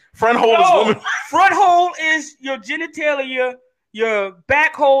 Cash. Front hole is woman. Front hole is your genitalia. Your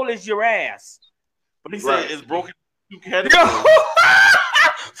back hole is your ass. But he said it's broken.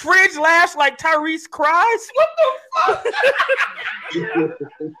 Fridge laughs like Tyrese cries. What the fuck?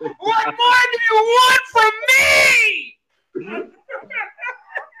 What more do you want from me?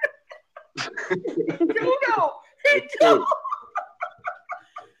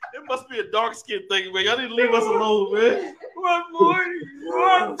 It must be a dark skin thing, man. Y'all need to leave us alone, man. What more do you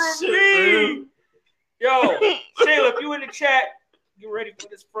want from me? Man. Yo, Shayla, if you in the chat, get ready for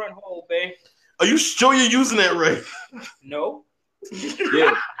this front hole, babe. Are you sure you're using that right? No.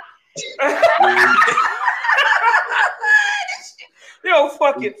 Yeah. Yo,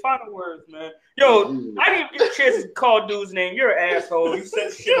 fuck it. Final words, man. Yo, I didn't even get a chance to call dude's name. You're an asshole. You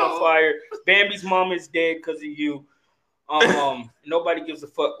set shit on fire. Bambi's mom is dead because of you. Nobody gives a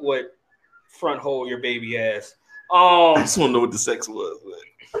fuck what front hole your baby has. I just want to know what the sex was.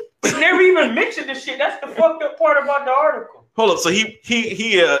 They never even mentioned this shit. That's the fucked up part about the article. Hold up. So he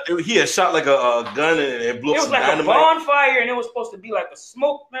had shot like a gun and blew up some dynamite. It was like a bonfire, and it was supposed to be like a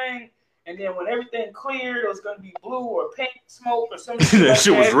smoke thing. And then when everything cleared, it was gonna be blue or pink smoke or something. That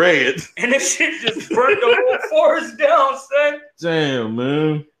shit was red. And that shit just burnt the whole forest down, son. Damn,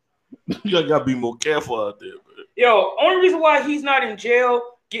 man. You gotta be more careful out there, man. Yo, only reason why he's not in jail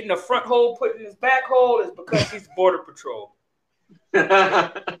getting a front hole put in his back hole is because he's Border Patrol.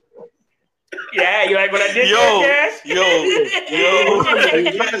 Yeah, you like what I did there, Cash? Yo.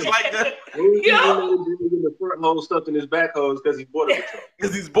 Like that. The front hole stuffed in his back hole because he's Border Patrol.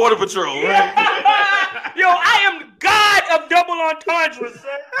 Because he's Border Patrol, right? Yo, I am the god of double entendre,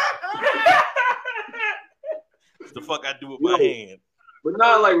 son. What the fuck I do with my hand? But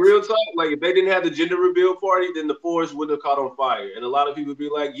not like real talk. Like if they didn't have the gender reveal party, then the forest wouldn't have caught on fire. And a lot of people would be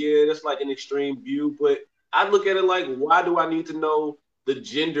like, yeah, that's like an extreme view. But I look at it like, why do I need to know the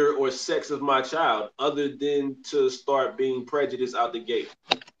gender or sex of my child other than to start being prejudiced out the gate?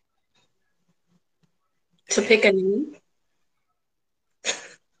 To pick a name?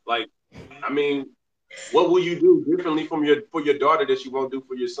 Like, I mean, what will you do differently for your daughter that you won't do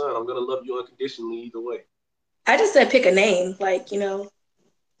for your son? I'm gonna love you unconditionally either way. I just said pick a name, like, you know.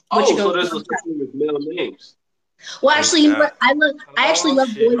 So there's a thing with male names. Well, actually, you know what? I actually love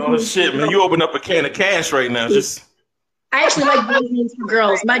boys names. Oh shit, man! You open up a can of cash right now. Just. I actually like boys names for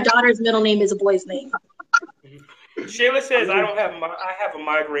girls. My daughter's middle name is a boy's name. Shayla says I have a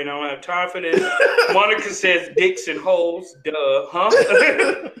migraine. I don't have time for this. Monica says dicks and holes. Duh, huh?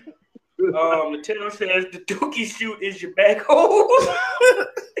 Lieutenant says the dookie shoot is your back hole.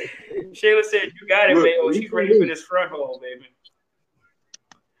 Shayla said you got it, baby. Oh, she's ready for this front hole, baby.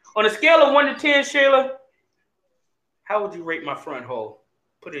 On a scale of 1 to 10, Shayla, how would you rate my front hole?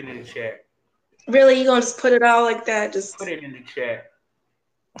 Put it in the chat. Really, you gonna just put it all like that? Just put it in the chat.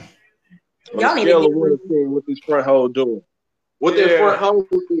 Y'all need to get what this front hole doing. What that front hole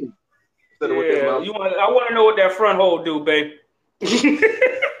do? I want to know what that front hole do, babe.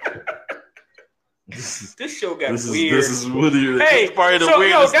 This show got weird. This is weird. Hey, part of the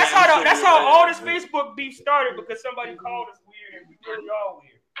weirdest. That's how all this Facebook beef started because somebody called us weird and we really all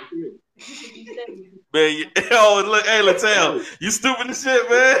weird. Man, look, hey, Latel, you stupid as shit,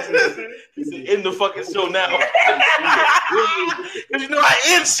 man. He said, end the fucking show now. Because you know I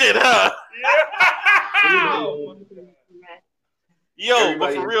end shit, huh? Yo,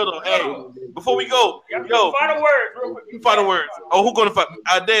 but for real though, hey, before we go, final words, real quick. Final words. Oh, who gonna fight?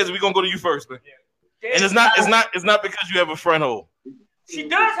 Daisy, we gonna go to you first, man. And it's not because you have a front hole. She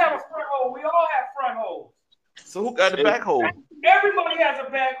does have a front hole. We all have front holes. So who got the back hole? Everybody has a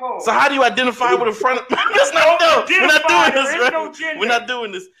back hole. So how do you identify with a front? That's not no. We're not doing this, right? No gender.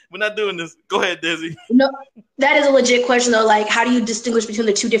 We're not doing this. Go ahead, Desi. No, that is a legit question though. Like, how do you distinguish between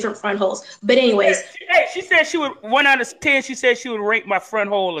the two different front holes? But anyways, hey, she said she would 1 out of 10. She said she would rate my front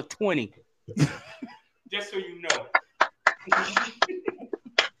hole a 20. Just so you know.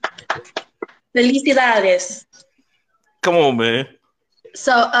 Felicidades. Come on, man.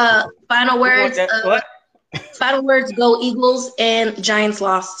 So, final words. Final words: go Eagles and Giants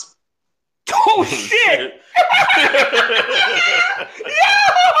lost. Oh shit!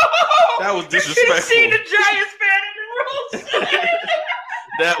 That was disrespectful. You see the Giants fan in the room.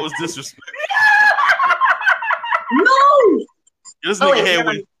 That was disrespectful. No. This nigga head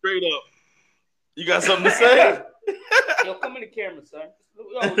went straight up. You got something to say? Yo, come in the camera, son. Yo,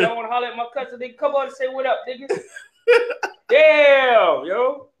 y'all want to holler at my cousin? They come on and say what up, niggas. Damn,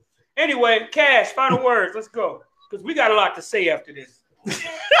 yo. Anyway, Cash, final words. Let's go. Because we got a lot to say after this.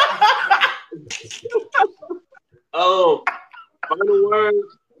 Final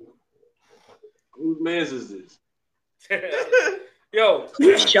words. Whose man's is this? Yo,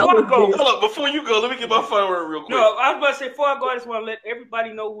 hold up. Before you go, let me get my final word real quick. No, I was about to say, before I go, I just want to let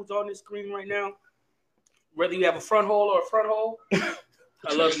everybody know who's on this screen right now. Whether you have a front hole or a front hole,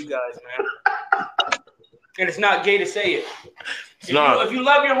 I love you guys, man. And it's not gay to say it. If you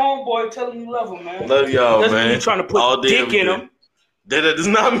love your homeboy, tell him you love him, man. Love y'all, man. Doesn't mean trying to put dick in him. That does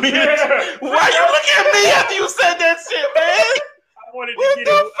not mean. Why you look at me after you said that shit, man? I wanted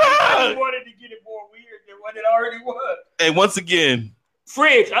to get it more weird than what it already was. Hey, once again,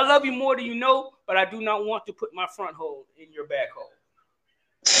 Fridge, I love you more than you know, but I do not want to put my front hole in your back hole.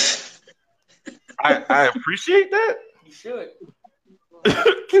 I appreciate that. You should.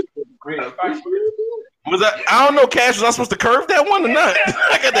 Was that? I don't know, Cash. Was I supposed to curve that one or not?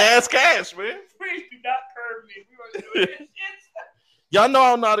 I got to ask Cash, man. Please do not curve me. We were doing this shit. Y'all know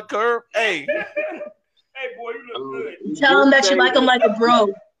I don't know how to curve. Hey. Hey, boy, you look Tell him that you like him like a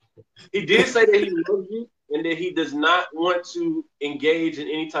bro. He did say that he loves you and that he does not want to engage in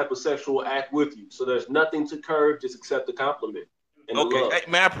any type of sexual act with you. So there's nothing to curb, just accept the compliment. Okay, hey,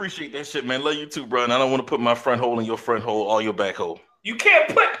 man, I appreciate that shit, man. Love you too, bro. And I don't want to put my front hole in your front hole or your back hole. You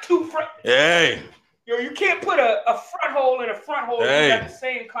can't put two front. Hey. Yo, you can't put a front hole in a front hole. Hey. You got the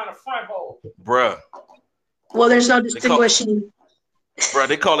same kind of front hole. Bruh. Well, there's no distinguishing. Bruh,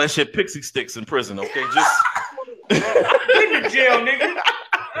 they call that shit pixie sticks in prison, okay? Just been to jail, nigga.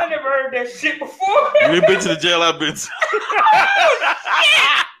 I never heard that shit before. You ain't been to the jail I've been to.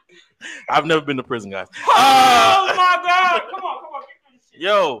 I've never been to prison, guys. Oh my God! Come on.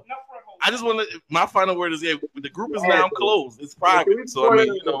 Yo, I just want to. My final word is: the group is now closed. It's private, so I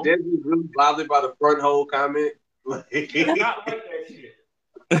mean, you know. Desi's really bothered by the front hole comment. She's not like that shit.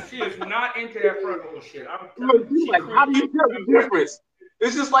 She is not into that front hole shit. Like, how do you tell the difference?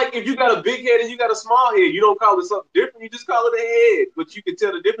 It's just like if you got a big head and you got a small head, you don't call it something different. You just call it a head, but you can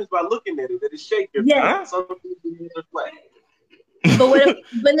tell the difference by looking at it. That it's shaking. Yeah. Some people are flat.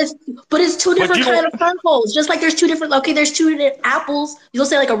 But it's two different kind of front holes. Just like there's two different. Okay, there's two different apples. You'll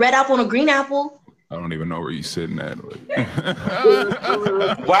say like a red apple and a green apple. I don't even know where you're sitting at.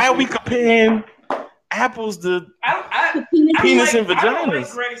 Why are we comparing apples to penis and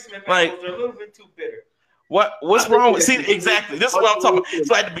vaginas? Like they're a little bit too bitter. What's wrong with? See, exactly. This is what I'm talking about.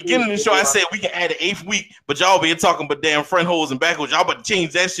 So at the beginning of the show, I said we can add an 8th week, but y'all be talking about damn front holes and back holes. Y'all about to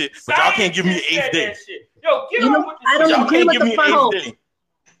change that shit, but y'all can't give me an 8th day. Yo, I don't agree with the front hole.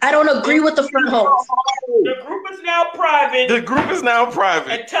 I don't agree with the front hole. The group is now private. The group is now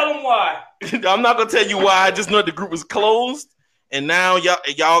private. And tell them why. I'm not gonna tell you why. I just know the group is closed, and now y'all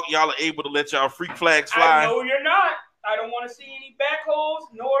are able to let y'all freak flags fly. I know you're not. I don't want to see any back holes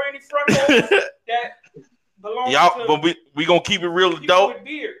nor any front holes that belong to. But we gonna keep it real adult.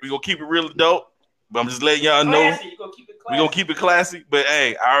 We gonna keep it real adult. But I'm just letting y'all know. We're gonna keep it classy, but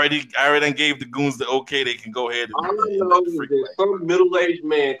hey, I already gave the goons the okay. They can go ahead and all I know is that some middle-aged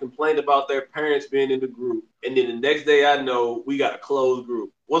man complained about their parents being in the group, and then the next day I know we got a closed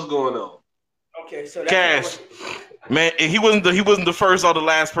group. What's going on? Okay, so Cash, man, he wasn't the first or the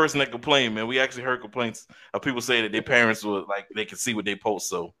last person that complained, man. We actually heard complaints of people saying that their parents were like they could see what they post.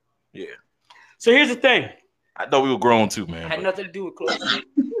 So yeah. So here's the thing. I thought we were grown too, man. Had nothing to do with closed.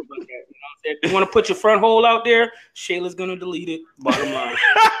 If you want to put your front hole out there, Shayla's gonna delete it. Bottom line.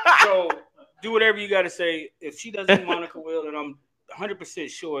 So do whatever you got to say. If she doesn't, Monica will, and I'm 100%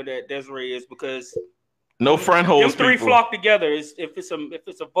 sure that Desiree is, because no front holes. Them three people flock together. If it's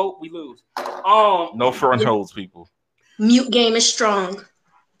a vote, we lose. No front holes, people. Mute game is strong.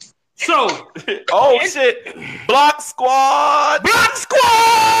 So, shit! Block squad in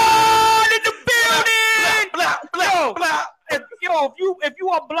the building. Blah, blah, blah. If you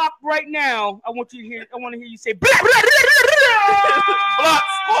are blocked right now, I want to hear you say block squad.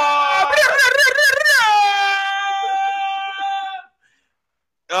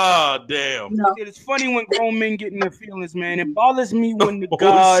 Oh damn! No. It's funny when grown men get in their feelings, man. It bothers me when the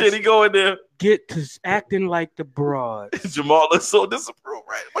gods shit, he going there. Get to acting like the broads. Jamal looks so disapproved,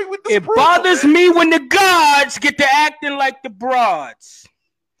 right? It bothers me when the gods get to acting like the broads.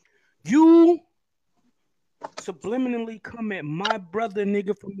 You subliminally come at my brother,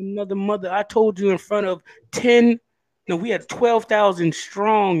 nigga, from another mother. I told you in front of 10. No, we had 12,000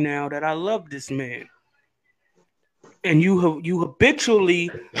 strong now that I love this man. And you habitually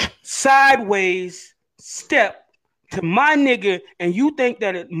sideways step to my nigga, and you think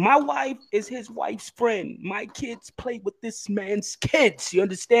that my wife is his wife's friend. My kids play with this man's kids. You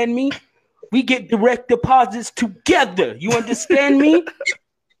understand me? We get direct deposits together. You understand me?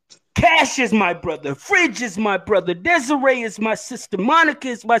 Cash is my brother. Fridge is my brother. Desiree is my sister. Monica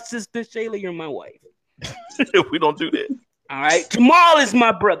is my sister. Shayla, you're my wife. We don't do that. All right. Jamal is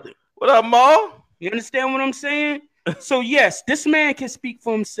my brother. What up, Ma? You understand what I'm saying? So, yes, this man can speak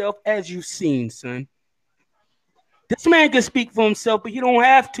for himself, as you've seen, son. This man can speak for himself, but he don't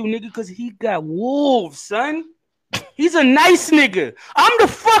have to, nigga, because he got wolves, son. He's a nice nigga. I'm the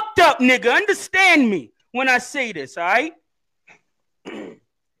fucked up nigga. Understand me when I say this, all right?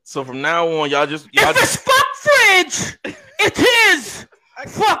 So from now on, y'all just... If it's fuck Fridge, it is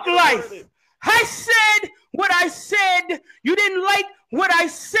fuck life. I said what I said. You didn't like what I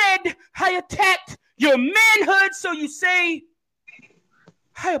said. I attacked your manhood, so you say,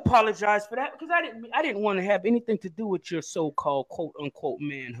 I apologize for that, because I didn't want to have anything to do with your so-called quote-unquote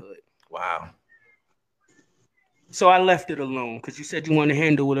manhood. Wow. So I left it alone, because you said you wanted to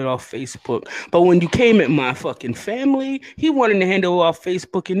handle it off Facebook. But when you came at my fucking family, he wanted to handle it off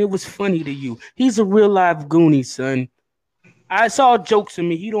Facebook, and it was funny to you. He's a real-life Goonie, son. I saw jokes in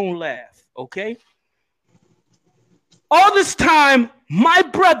me. He don't laugh, okay? All this time, my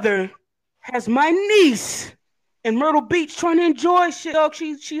brother has my niece in Myrtle Beach trying to enjoy shit. Oh,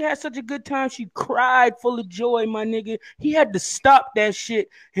 she had such a good time. She cried full of joy, my nigga. He had to stop that shit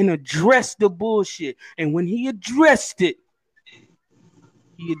and address the bullshit. And when he addressed it,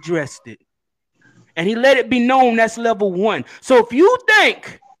 and he let it be known that's level 1. So if you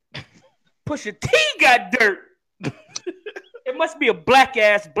think Pusha T got dirt, it must be a black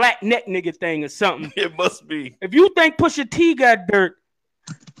neck nigga thing or something. It must be. If you think Pusha T got dirt,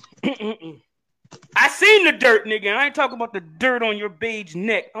 I seen the dirt, nigga. I ain't talking about the dirt on your beige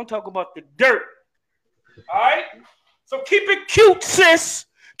neck. I'm talking about the dirt. All right? So keep it cute, sis.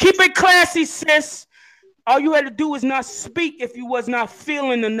 Keep it classy, sis. All you had to do is not speak if you was not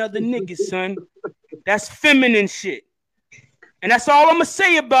feeling another nigga, son. That's feminine shit. And that's all I'm going to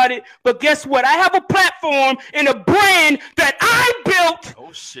say about it. But guess what? I have a platform and a brand that I built.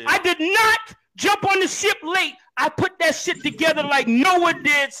 Oh, shit. I did not jump on the ship late. I put that shit together like Noah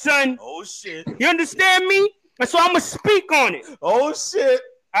did, son. Oh, shit. You understand me? And so I'm going to speak on it. Oh, shit.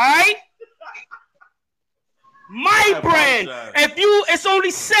 All right? My brand. It's only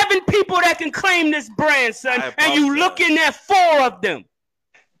 7 people that can claim this brand, son. And you looking at 4 of them.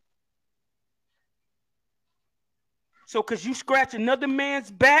 So, because you scratch another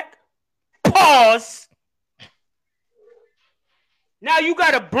man's back, pause. Now you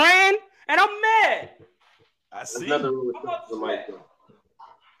got a brand, and I'm mad. I see. You understand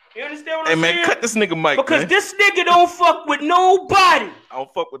what I'm saying? Hey, man, cut this nigga mic, because man. This nigga don't fuck with nobody. I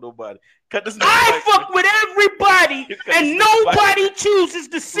don't fuck with nobody. Cut this nigga I fuck with everybody, and nobody chooses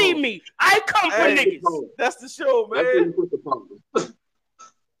to see me. I come for niggas. That's the show, man.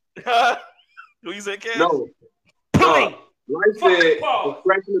 Who you say, Cash? No. Life said,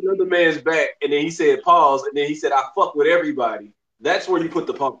 scratching another man's back, and then he said pause, and then he said, I fuck with everybody. That's where you put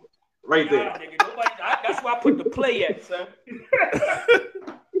the pause. Right there. Nigga, that's where I put the play at, son.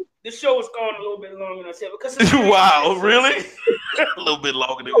 This show is going a little bit longer than I said because wow, really? A little bit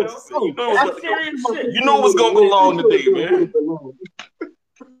longer than what you said. You know what's gonna go long today, man.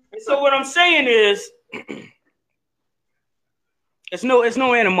 And so what I'm saying is, it's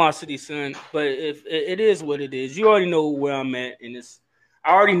no animosity, son. But if it is what it is, you already know where I'm at, and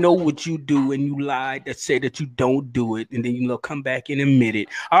I already know what you do, and you lied that say that you don't do it, and then you come back and admit it.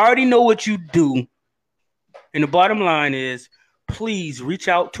 I already know what you do, and the bottom line is, please reach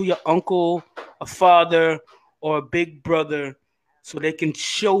out to your uncle, a father, or a big brother so they can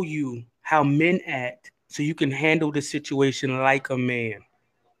show you how men act so you can handle the situation like a man.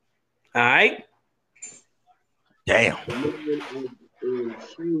 All right? Damn.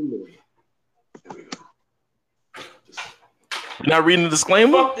 You're not reading the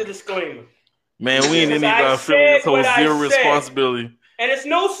disclaimer? Fuck the disclaimer. Man, we ain't even feeling this whole zero responsibility. And it's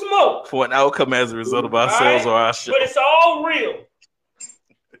no smoke for an outcome as a result of ourselves or our show. But it's all real.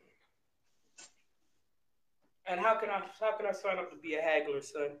 And how can I sign up to be a haggler,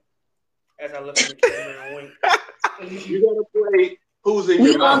 son? As I look at the camera and wink. You gotta play Who's in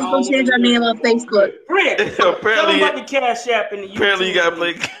Your Mouth. We also change our name on Facebook. Apparently, about the Cash App and the apparently you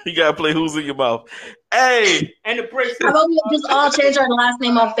gotta play Who's in Your Mouth. Hey, and the bracelet. How about we just all change our last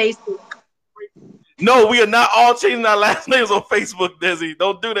name on Facebook? No, we are not all changing our last names on Facebook, Desi.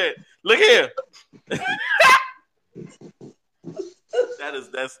 Don't do that. Look here.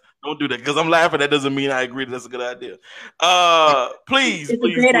 That's don't do that because I'm laughing. That doesn't mean I agree that's a good idea. Please.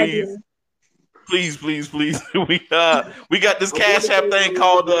 We got this Cash App thing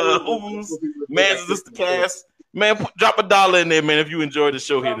called Who's Man Is This the Cash? Man, drop $1 in there, man, if you enjoyed the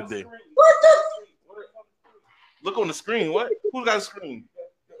show here today. What the? Look on the screen. What? Who got a screen?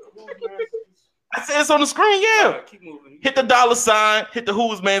 I said it's on the screen, yeah. Keep moving. Hit the $sign, hit the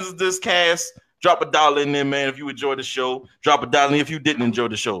Who's Man Is This Cash. Drop $1 in there, man, if you enjoyed the show. Drop $1 in if you didn't enjoy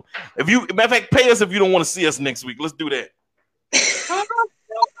the show. Matter of fact, pay us if you don't want to see us next week. Let's do that. Damn it,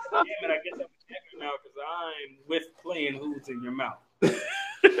 I guess I'm checking now because I'm with playing Who's in Your Mouth.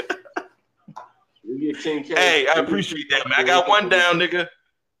 Hey, I appreciate that, man. I got one down, nigga.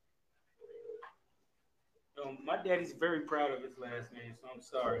 My daddy's very proud of his last name, so I'm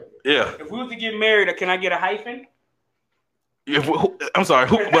sorry. Yeah. If we were to get married, can I get a hyphen? I'm sorry.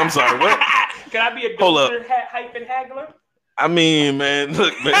 I'm sorry. What? Can I be a hyphen haggler? I mean, man,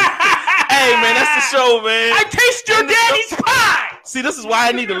 look, man. Hey, man, that's the show, man. I taste your daddy's pie. See, this is why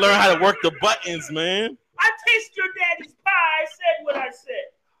I need to learn how to work the buttons, man. I taste your daddy's pie. I said what I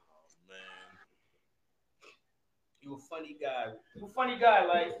said. Oh, man. You a funny guy. You a funny guy,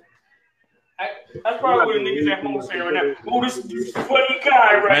 like. That's probably what the niggas at home saying right now. Oh, this funny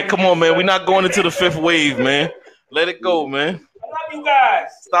guy, right? Man, come on, man. We're not going into the 5th wave, man. Let it go, man. I love you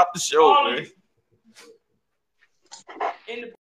guys. Stop the show, man. in the